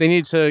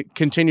to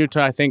continue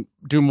to, I think,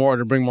 do more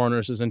to bring more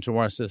nurses into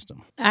our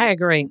system. I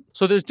agree.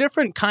 So there's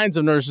different kinds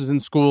of nurses in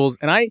schools,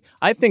 and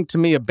I think to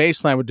me a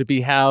baseline would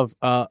be have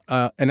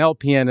an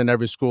LPN in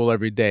every school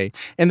every day.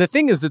 And the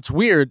thing is that's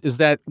weird is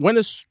that when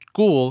a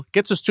school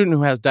gets a student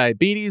who has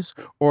diabetes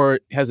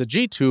or has a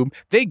G-tube,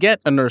 they get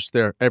a nurse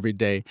there every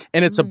day.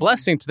 And it's a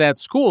blessing to that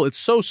school. It's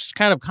so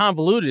kind of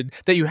convoluted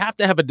that you have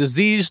to have a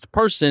diseased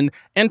person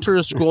enter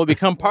a school,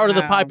 become part of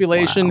the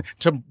population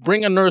to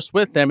bring a nurse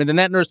with them. And then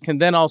that nurse can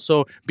then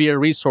also be a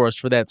resource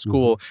for that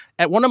school.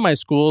 At one of my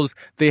schools,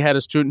 they had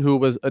a student who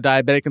was a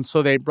diabetic, and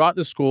so they brought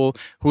the school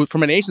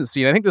from an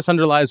agency. And I think this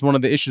underlies one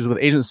of the issues with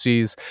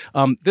agencies.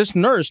 This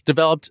nurse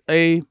developed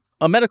a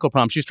medical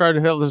problem. She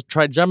started to have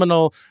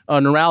trigeminal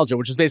neuralgia,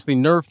 which is basically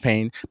nerve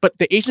pain. But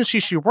the agency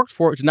she worked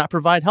for did not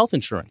provide health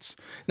insurance.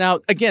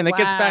 Now, again, that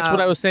gets back to what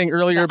I was saying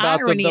earlier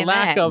about the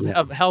lack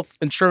of health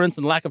insurance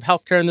and lack of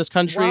health care in this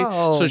country.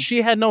 Whoa. So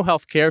she had no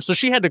health care. So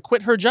she had to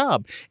quit her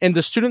job. And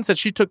the students that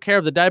she took care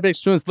of, the diabetic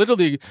students,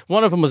 literally,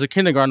 one of them was a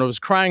kindergartner, was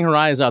crying her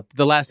eyes out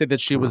the last day that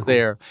she was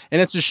there.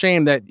 And it's a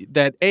shame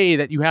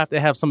that you have to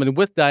have somebody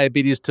with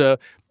diabetes to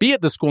be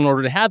at the school in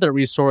order to have that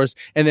resource,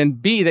 and then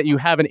B, that you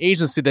have an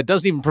agency that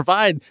doesn't even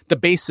provide the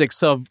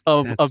basics of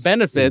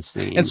benefits.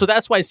 Insane. And so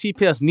that's why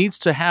CPS needs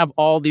to have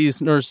all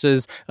these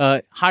nurses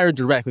hired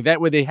directly.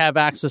 That way they have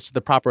access to the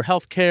proper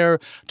health care,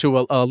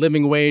 to a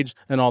living wage,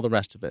 and all the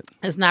rest of it.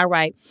 It's not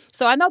right.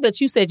 So I know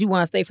that you said you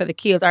want to stay for the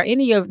kids. Are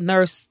any of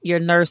your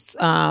nurse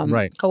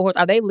cohorts,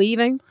 are they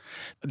leaving?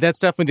 That's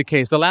definitely the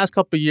case. The last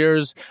couple of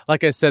years,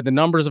 like I said, the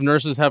numbers of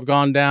nurses have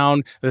gone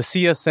down. The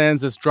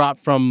CSNs has dropped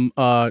from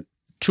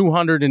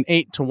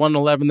 208 to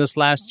 111 this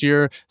last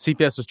year.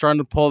 CPS is starting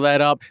to pull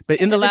that up.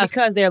 But in the last,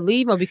 because they're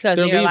leaving or because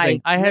they're leaving.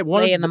 Like I had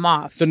one laying them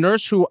off. The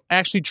nurse who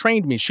actually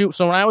trained me. So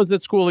when I was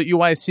at school at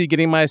UIC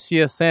getting my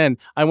CSN,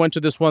 I went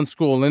to this one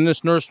school, and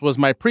this nurse was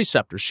my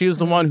preceptor. She was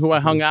the one who I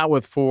hung out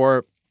with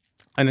for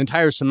an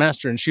entire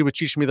semester, and she would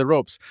teach me the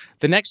ropes.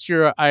 The next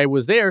year I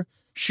was there,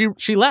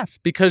 she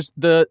left because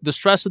the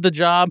stress of the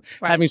job,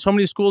 having so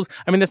many schools.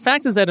 I mean, the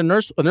fact is that a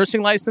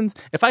nursing license,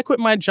 if I quit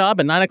my job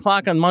at 9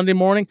 o'clock on Monday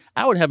morning,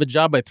 I would have a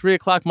job by 3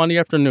 o'clock Monday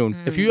afternoon.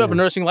 If you have a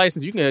nursing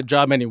license, you can get a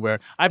job anywhere.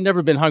 I've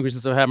never been hungry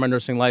since I've had my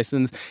nursing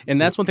license. And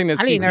that's one thing that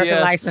I need a nursing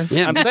license.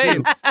 I'm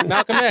saying,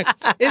 Malcolm X.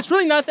 It's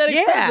really not that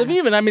expensive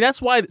even. I mean,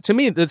 that's why, to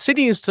me, the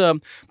city needs to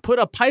put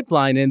a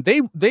pipeline in.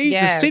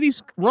 The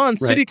cities run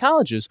city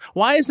colleges.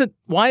 Why is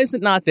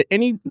it not that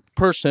any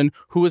person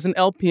who is an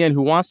LPN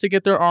who wants to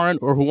get their RN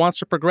or who wants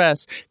to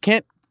progress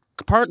can't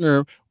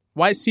partner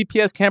why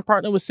CPS can't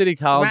partner with city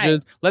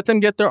colleges, let them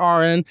get their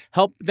RN,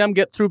 help them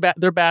get through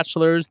their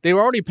bachelor's. They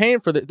were already paying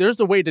for there's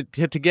a way to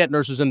get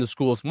nurses into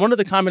schools. One of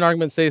the common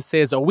arguments they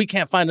say is, we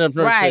can't find enough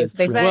nurses.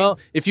 Right. Well,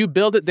 if you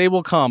build it, they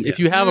will come. Yeah. If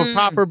you have a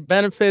proper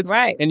benefits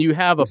and you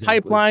have a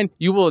pipeline,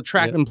 you will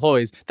attract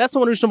employees. That's the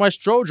one reason why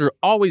Stroger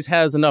always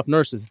has enough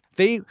nurses.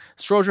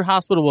 Stroger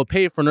Hospital will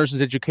pay for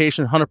nurses'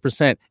 education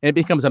 100%, and it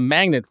becomes a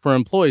magnet for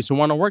employees who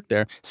want to work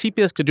there.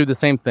 CPS could do the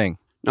same thing.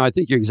 No, I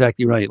think you're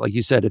exactly right. Like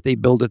you said, if they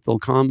build it, they'll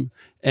come.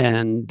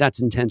 And that's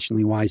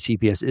intentionally why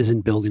CPS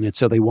isn't building it,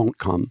 so they won't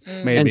come.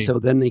 Maybe. And so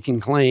then they can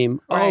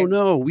claim, oh,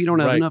 no, we don't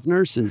have enough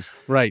nurses.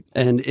 Right.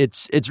 And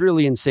it's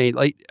really insane.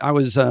 Like I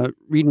was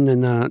reading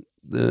in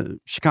the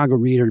Chicago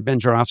Reader, Ben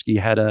Jarofsky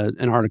had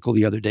an article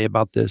the other day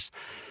about this.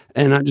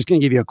 And I'm just going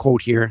to give you a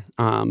quote here.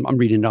 I'm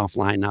reading it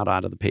offline, not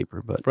out of the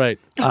paper. But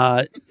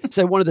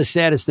said one of the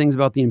saddest things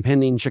about the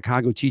impending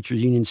Chicago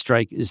Teachers Union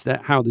strike is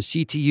that how the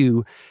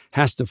CTU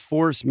has to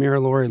force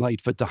Mayor Lori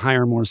Lightfoot to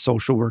hire more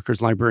social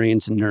workers,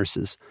 librarians, and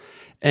nurses.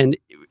 And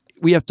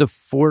we have to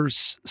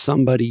force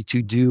somebody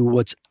to do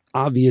what's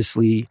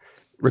obviously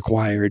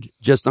required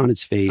just on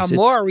its face. A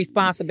moral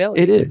responsibility.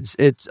 It is.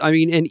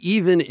 And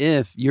even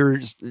if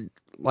you're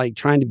like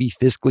trying to be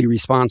fiscally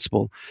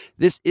responsible,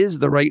 this is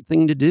the right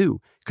thing to do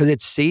because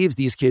it saves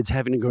these kids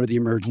having to go to the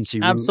emergency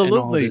room. Absolutely.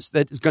 And all this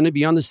that is going to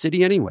be on the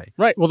city anyway.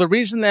 Right. Well, the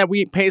reason that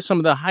we pay some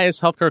of the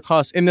highest healthcare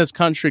costs in this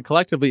country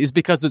collectively is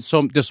because it's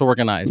so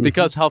disorganized,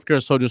 because healthcare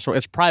is so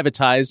disorganized. It's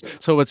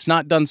privatized, so it's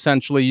not done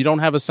centrally. You don't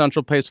have a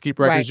central place to keep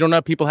records. You don't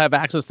have people have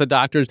access to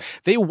doctors.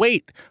 They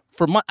wait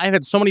for months. I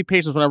had so many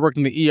patients when I worked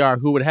in the ER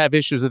who would have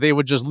issues that they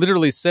would just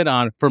literally sit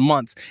on for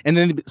months. And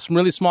then some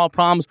really small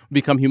problems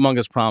become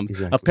humongous problems.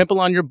 Exactly. A pimple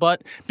on your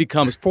butt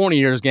becomes 40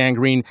 years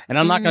gangrene. And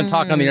I'm not going to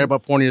talk on the air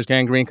about 40 years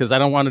gangrene because I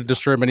don't want to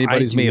disturb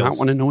anybody's meals. I do not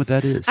want to know what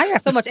that is. I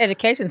got so much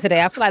education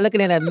today. I feel like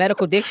looking at a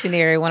medical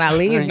dictionary when I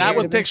leave. Not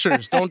with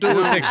pictures. Don't do it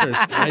with pictures.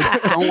 I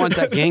don't want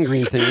that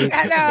gangrene thing.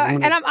 I know.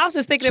 And I'm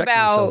also thinking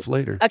about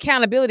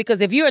accountability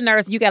because if you're a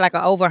nurse, you got like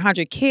over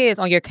 100 kids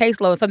on your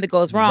caseload, something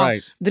goes wrong.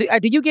 Right.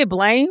 Do you get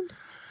blamed?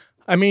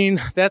 I mean,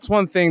 that's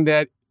one thing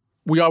that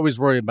we always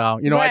worry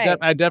about. You know,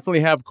 I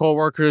definitely have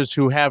coworkers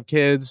who have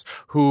kids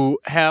who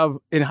have,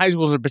 in high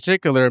schools in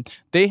particular,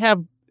 they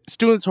have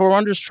students who are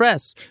under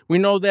stress. We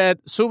know that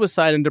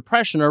suicide and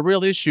depression are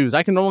real issues.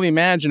 I can only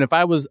imagine if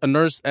I was a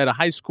nurse at a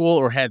high school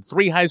or had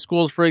 3 high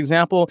schools, for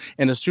example,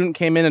 and a student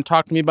came in and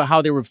talked to me about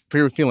how they were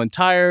feeling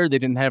tired, they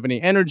didn't have any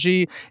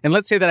energy. And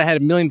let's say that I had a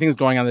million things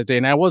going on that day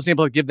and I wasn't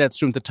able to give that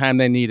student the time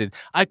they needed.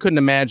 I couldn't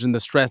imagine the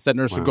stress that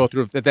nurse would go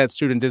through if that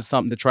student did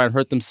something to try and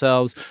hurt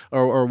themselves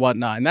or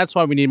whatnot. And that's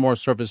why we need more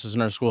services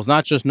in our schools,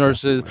 not just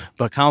nurses,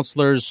 but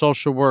counselors,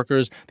 social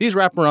workers. These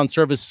wraparound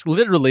services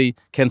literally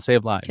can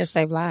save lives. Can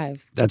save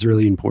lives. That's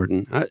really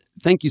important.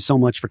 Thank you so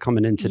much for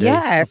coming in today.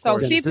 Yeah, so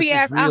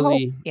CPS, I hope.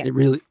 It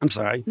really, I'm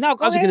sorry. No,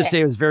 go ahead. I was going to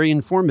say it was very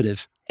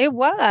informative. It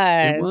was.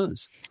 It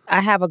was. I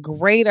have a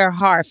greater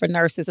heart for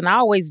nurses, and I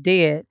always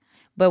did,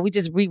 but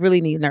we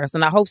really need nurses,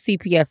 and I hope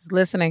CPS is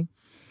listening.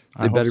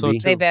 They better be.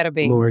 They better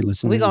be. Lori,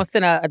 listen. We're going to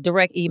send a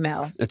direct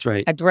email. That's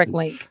right. A direct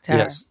link to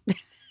her.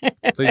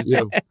 Please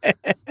do.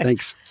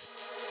 Thanks.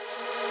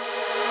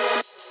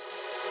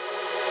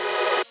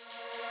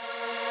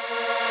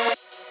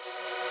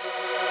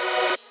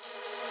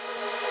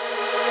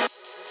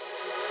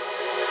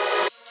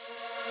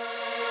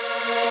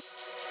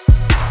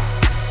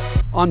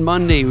 On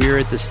Monday, we were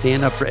at the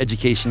Stand Up for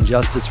Education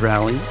Justice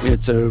rally.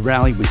 It's a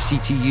rally with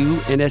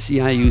CTU and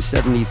SEIU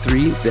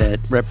 73 that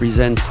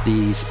represents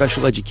the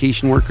special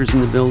education workers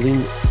in the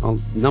building, a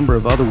number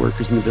of other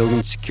workers in the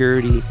building,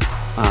 security,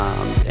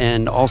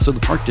 and also the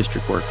Park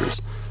District workers.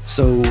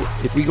 So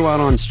if we go out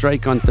on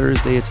strike on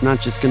Thursday, it's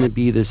not just going to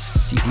be the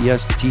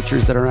CPS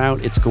teachers that are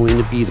out. It's going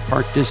to be the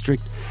Park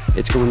District.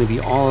 It's going to be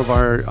all of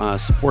our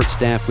support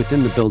staff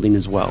within the building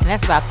as well. And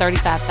that's about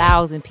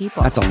 35,000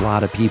 people. That's a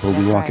lot of people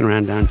be walking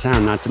around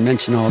downtown, not to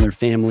mention all their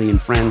family and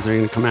friends that are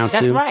going to come out too.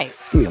 That's right.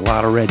 It's going to be a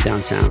lot of red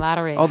downtown. A lot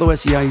of red. Although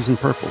SEIU's in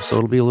purple, so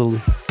it'll be a little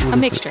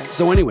mixture.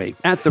 So anyway,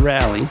 at the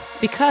rally.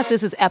 Because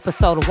this is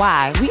episode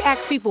Why, we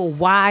asked people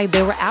why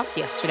they were out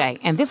yesterday.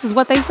 And this is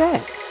what they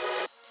said.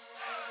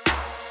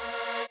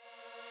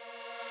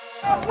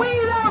 We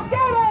don't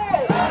get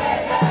it!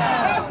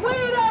 If we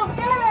don't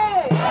get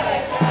it!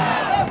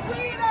 If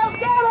we don't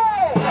get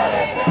it!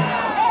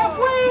 If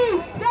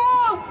we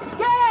don't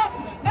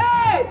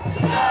get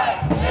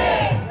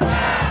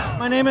it!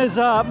 My name is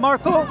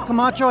Marco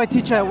Camacho. I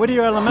teach at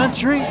Whittier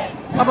Elementary.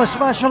 I'm a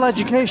special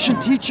education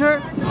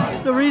teacher.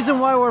 The reason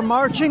why we're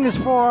marching is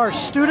for our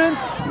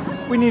students.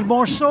 We need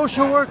more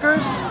social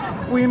workers.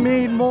 We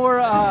need more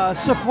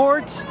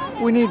support.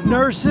 We need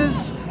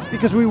nurses,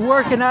 because we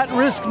work in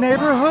at-risk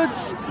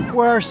neighborhoods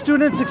where our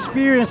students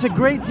experience a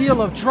great deal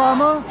of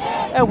trauma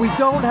and we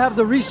don't have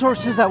the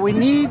resources that we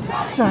need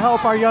to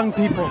help our young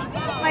people.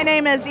 My My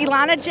name is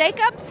Ilana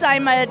Jacobs.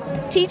 I'm a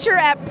teacher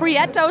at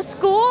Prieto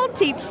School,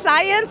 teach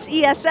science,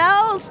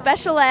 ESL,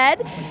 special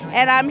ed,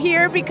 and I'm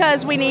here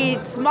because we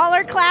need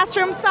smaller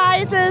classroom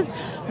sizes,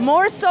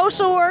 more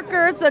social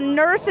workers, a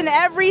nurse in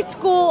every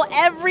school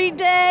every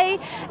day,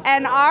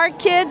 and our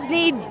kids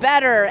need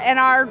better, and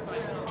our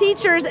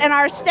teachers and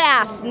our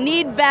staff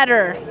need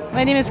better.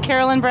 My name is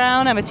Carolyn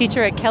Brown. I'm a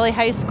teacher at Kelly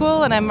High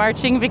School, and I'm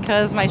marching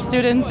because my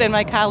students and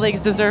my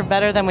colleagues deserve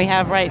better than we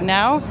have right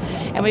now,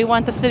 and we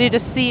want the city to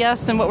see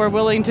us and what we're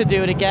willing to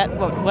do to get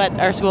what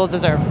our schools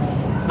deserve.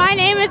 My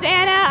name is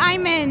Anna.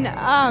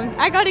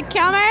 I go to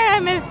Kilmer.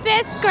 I'm in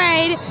 5th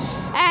grade,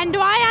 and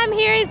why I'm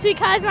here is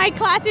because my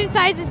classroom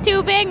size is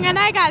too big, and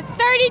I got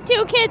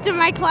 32 kids in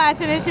my class,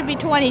 and it should be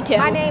 22.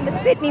 My name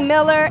is Sydney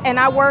Miller, and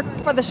I work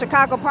for the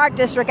Chicago Park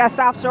District at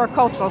South Shore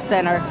Cultural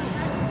Center.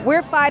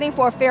 We're fighting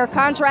for a fair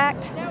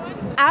contract.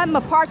 I'm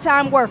a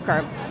part-time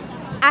worker.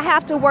 I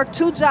have to work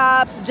 2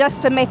 jobs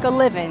just to make a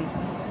living.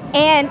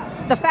 And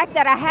the fact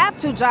that I have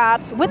 2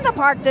 jobs with the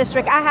Park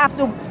District, I have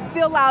to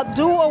fill out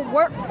dual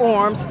work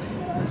forms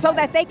so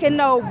that they can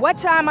know what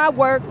time I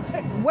work,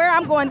 where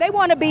I'm going. They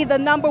want to be the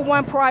number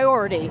one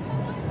priority.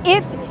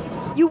 If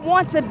you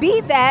want to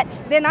be that,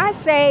 then I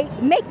say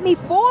make me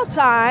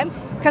full-time,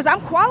 because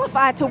I'm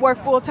qualified to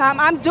work full-time.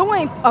 I'm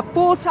doing a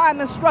full-time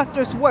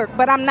instructor's work,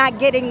 but I'm not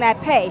getting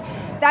that pay.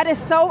 That is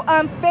so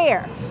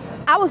unfair.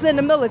 I was in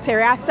the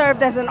military. I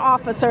served as an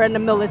officer in the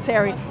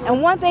military.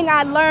 And one thing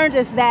I learned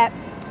is that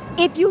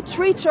if you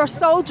treat your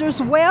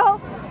soldiers well,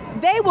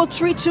 they will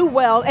treat you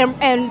well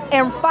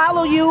and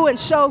follow you and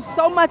show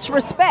so much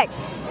respect.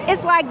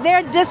 It's like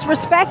they're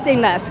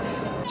disrespecting us.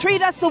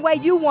 Treat us the way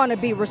you want to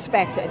be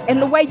respected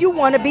and the way you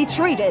want to be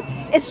treated.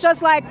 It's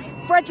just like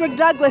Frederick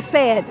Douglass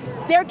said,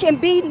 there can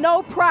be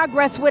no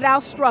progress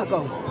without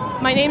struggle.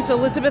 My name's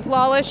Elizabeth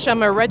Lawlish.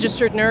 I'm a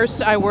registered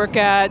nurse. I work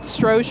at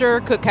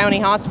Stroger, Cook County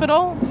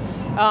Hospital,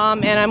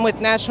 and I'm with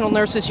National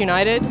Nurses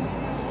United.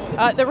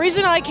 The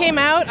reason I came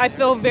out, I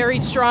feel very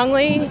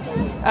strongly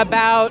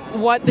about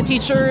what the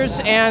teachers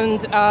and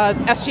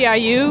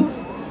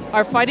SEIU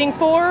are fighting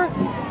for,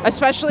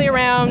 especially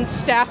around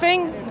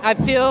staffing. I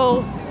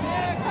feel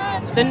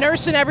the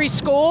nurse in every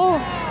school,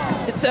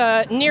 it's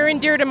near and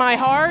dear to my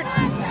heart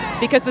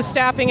because the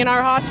staffing in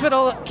our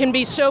hospital can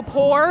be so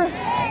poor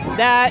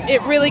that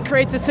it really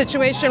creates a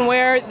situation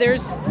where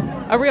there's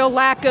a real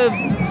lack of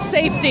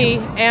safety,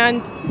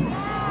 and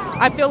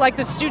I feel like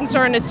the students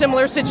are in a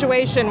similar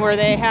situation where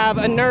they have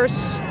a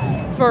nurse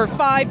for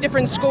 5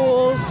 different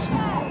schools.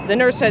 The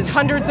nurse has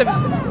hundreds of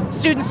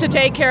students to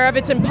take care of.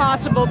 It's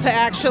impossible to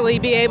actually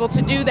be able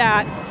to do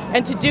that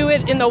and to do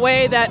it in the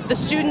way that the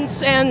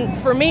students and,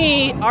 for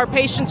me, our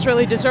patients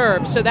really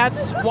deserve. So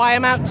that's why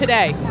I'm out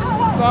today.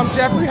 So I'm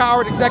Jeffrey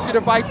Howard,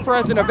 Executive Vice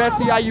President of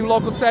SEIU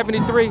Local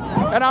 73,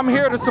 and I'm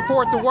here to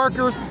support the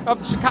workers of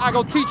the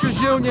Chicago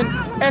Teachers Union.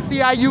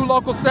 SEIU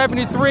Local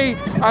 73,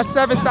 our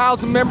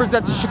 7,000 members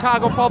at the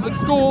Chicago Public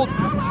Schools,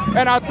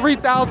 and our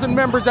 3,000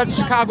 members at the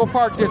Chicago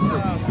Park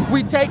District.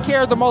 We take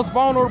care of the most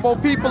vulnerable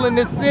people in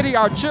this city,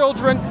 our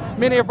children,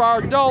 many of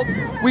our adults.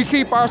 We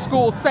keep our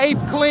schools safe,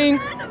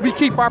 clean. We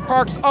keep our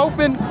parks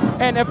open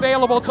and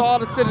available to all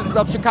the citizens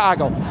of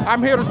Chicago.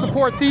 I'm here to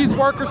support these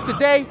workers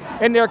today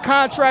in their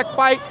contract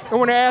fight, and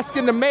when they're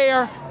asking the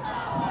mayor,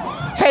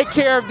 take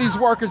care of these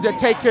workers that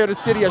take care of the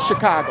city of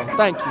Chicago.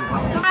 Thank you.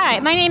 Hi,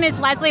 my name is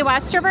Leslie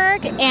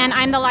Westerberg, and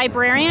I'm the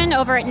librarian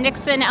over at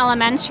Nixon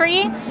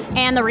Elementary.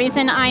 And the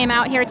reason I am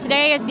out here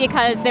today is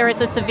because there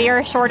is a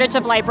severe shortage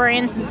of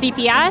librarians in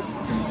CPS,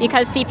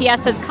 because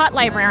CPS has cut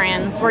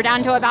librarians. We're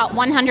down to about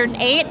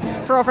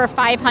 108 for over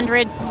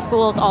 500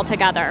 schools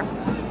altogether.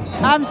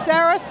 I'm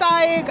Sarah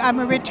Saig. I'm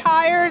a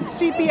retired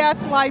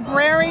CPS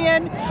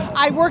librarian.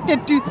 I worked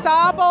at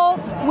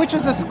DuSable, which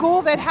was a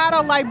school that had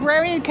a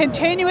librarian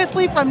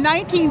continuously from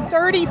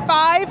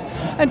 1935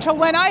 until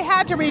when I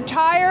had to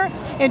retire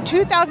in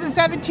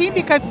 2017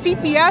 because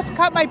CPS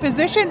cut my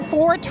position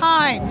 4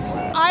 times.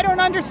 I don't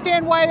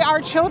understand why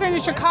our children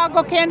in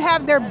Chicago can't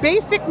have their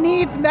basic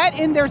needs met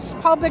in their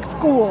public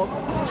schools.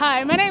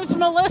 Hi, my name is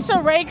Melissa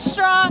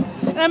Rakestraw,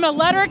 and I'm a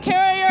letter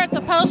carrier at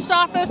the post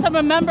office. I'm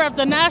a member of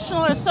the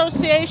National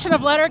Association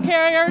of Letter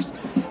Carriers,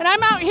 and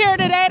I'm out here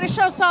today to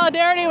show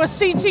solidarity with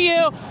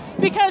CTU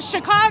because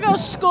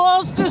Chicago's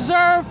schools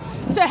deserve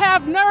to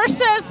have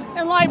nurses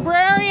and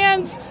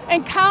librarians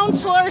and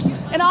counselors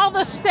and all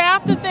the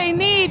staff that they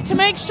need to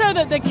make sure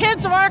that the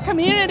kids of our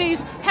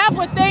communities have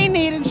what they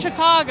need in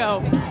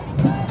Chicago.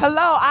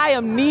 Hello, I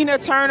am Nina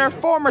Turner,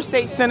 former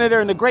state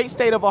senator in the great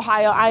state of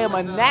Ohio. I am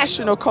a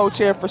national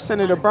co-chair for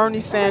Senator Bernie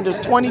Sanders'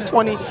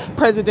 2020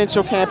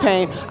 presidential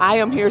campaign. I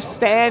am here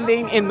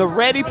standing in the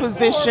ready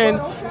position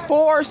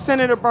for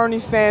Senator Bernie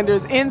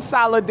Sanders in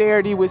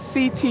solidarity with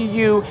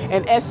CTU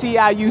and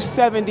SEIU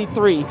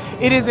 73.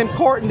 It is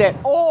important that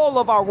all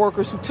of our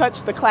workers who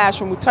touch the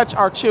classroom, who touch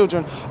our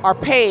children, are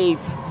paid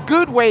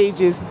good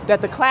wages,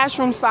 that the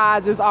classroom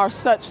sizes are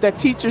such that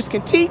teachers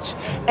can teach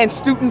and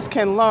students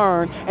can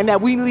learn, and that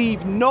we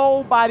leave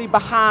nobody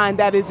behind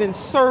that is in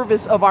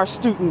service of our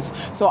students.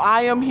 So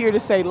I am here to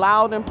say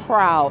loud and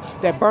proud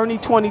that Bernie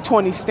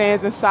 2020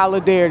 stands in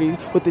solidarity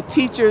with the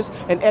teachers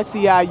and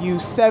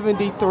SEIU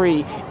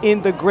 73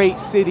 in the great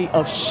city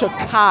of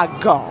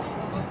Chicago.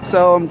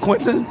 So I'm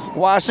Quentin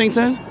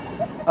Washington.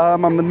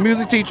 I'm a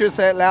music teacher at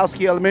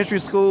Sadlowski Elementary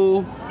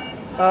School,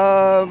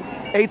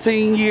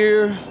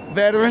 18-year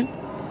veteran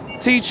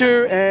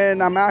teacher,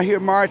 and I'm out here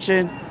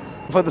marching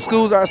for the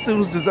schools our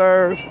students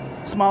deserve,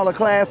 smaller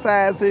class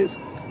sizes,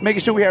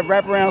 making sure we have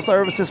wraparound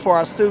services for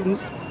our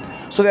students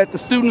so that the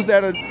students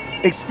that are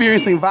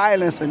experiencing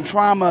violence and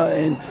trauma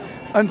and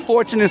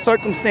unfortunate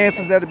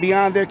circumstances that are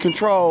beyond their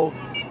control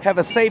have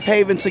a safe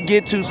haven to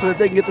get to so that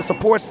they can get the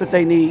supports that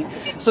they need,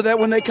 so that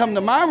when they come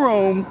to my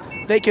room,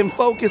 they can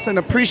focus and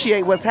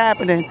appreciate what's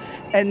happening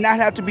and not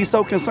have to be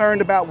so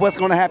concerned about what's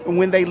going to happen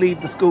when they leave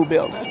the school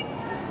building.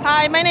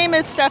 Hi, my name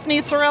is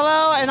Stephanie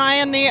Cirillo, and I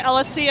am the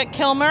LSC at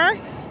Kilmer,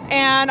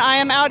 and I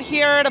am out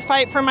here to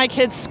fight for my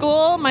kids'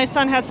 school. My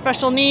son has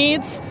special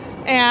needs,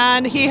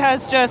 and he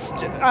has just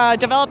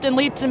developed in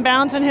leaps and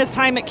bounds in his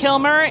time at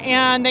Kilmer,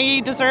 and they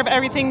deserve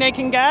everything they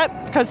can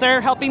get because they're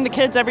helping the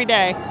kids every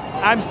day.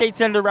 I'm State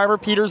Senator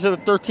Robert Peters of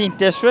the 13th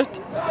District,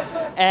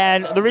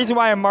 and the reason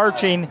why I'm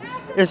marching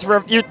is for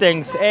a few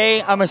things.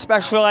 A, I'm a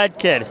special ed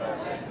kid.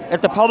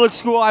 At the public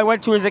school I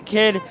went to as a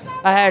kid,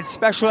 I had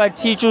special ed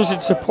teachers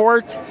and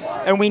support,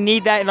 and we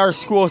need that in our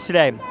schools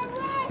today.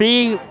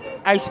 B,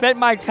 I spent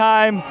my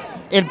time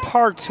in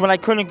parks when I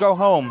couldn't go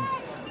home.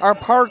 Our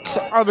parks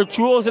are the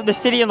jewels of the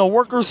city, and the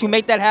workers who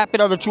make that happen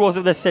are the jewels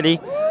of the city.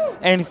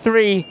 And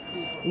 3,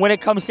 when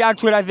it comes down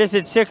to it, I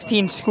visited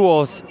 16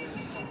 schools.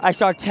 I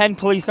saw 10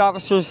 police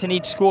officers in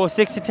each school,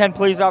 6 to 10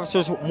 police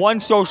officers, 1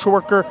 social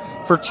worker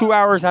for 2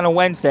 hours on a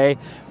Wednesday,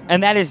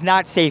 and that is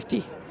not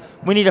safety.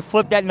 We need to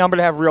flip that number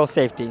to have real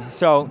safety.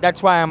 So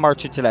that's why I'm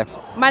marching today.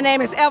 My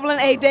name is Evelyn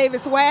A.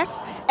 Davis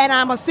West, and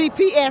I'm a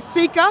CPS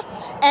seeker.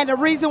 And the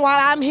reason why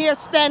I'm here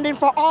standing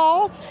for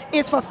all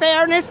is for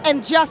fairness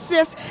and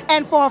justice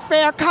and for a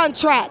fair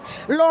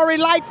contract. Lori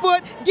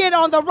Lightfoot, get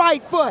on the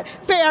right foot.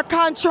 Fair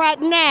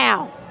contract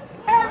now.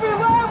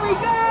 Everywhere we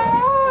go,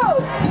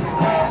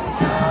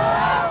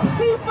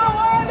 people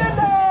want to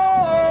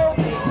know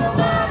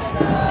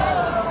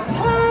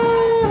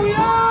who we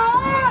are.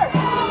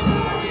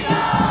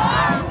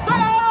 So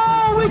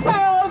we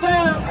tell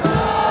them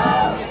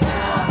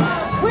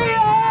we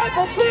are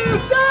the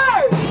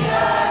teachers.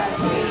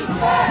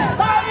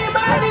 Mighty,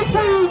 mighty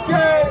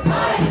teachers.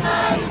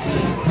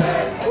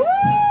 Woo!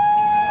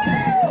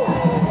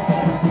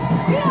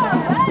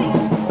 Yeah, right.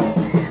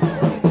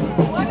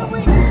 What do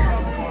we do?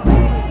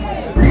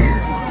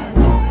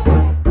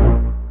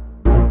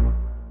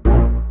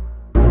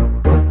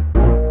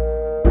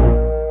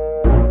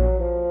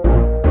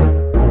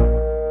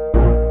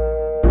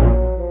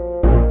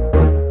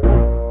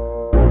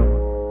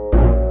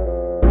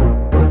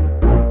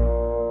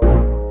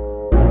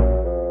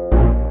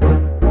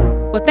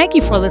 Well, thank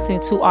you for listening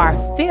to our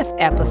 5th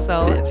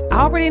episode.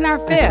 Already in our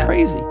 5th. That's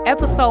crazy.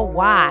 Episode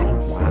Why.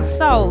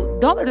 So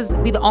don't let this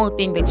be the only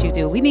thing that you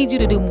do. We need you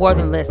to do more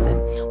than listen.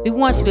 We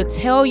want you to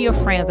tell your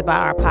friends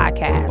about our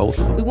podcast. Both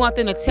of them. We want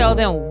them to tell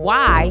them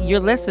why you're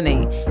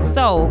listening.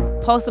 So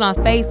post it on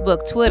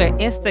Facebook, Twitter,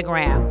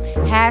 Instagram.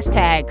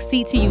 Hashtag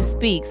CTU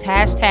Speaks.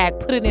 Hashtag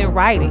put it in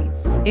writing.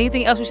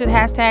 Anything else we should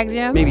hashtag,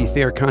 Jim? Maybe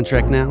fair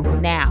contract now.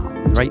 Now.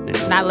 Right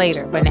now. Not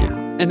later, but now.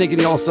 And they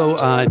can also,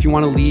 if you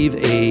want to leave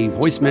a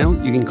voicemail,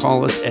 you can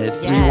call us at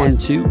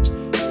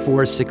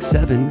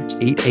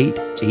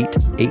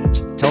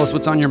 312-467-8888. Tell us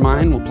what's on your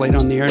mind. We'll play it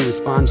on the air and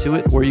respond to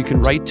it. Or you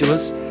can write to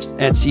us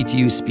at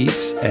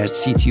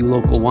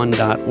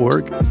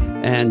ctuspeaks@ctulocal1.org.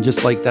 And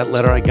just like that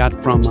letter I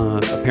got from a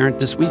parent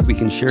this week, we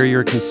can share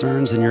your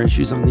concerns and your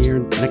issues on the air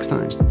next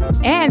time.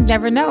 And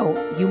never know,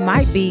 you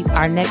might be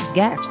our next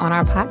guest on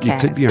our podcast. You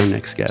could be our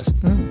next guest.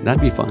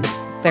 That'd be fun.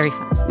 Very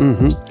fun.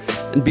 Mm-hmm.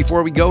 And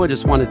before we go, I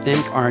just want to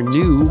thank our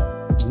new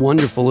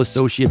wonderful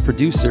associate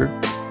producer,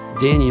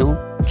 Daniel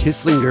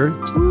Kisslinger.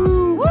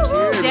 Woo,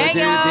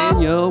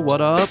 Daniel, what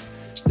up?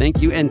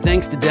 Thank you. And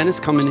thanks to Dennis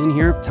coming in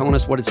here, telling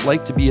us what it's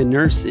like to be a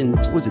nurse in,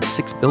 what was it,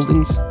 6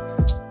 buildings?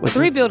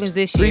 3 buildings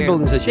this year. 3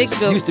 buildings this year. 6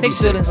 buildings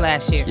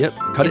last year. Yep,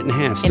 cut it in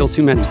half. Still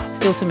too many.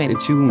 Still too many.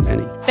 Too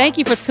many. Thank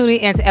you for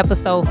tuning into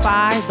episode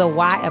 5, the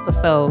Why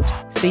episode.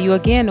 See you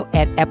again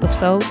at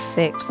episode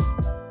 6.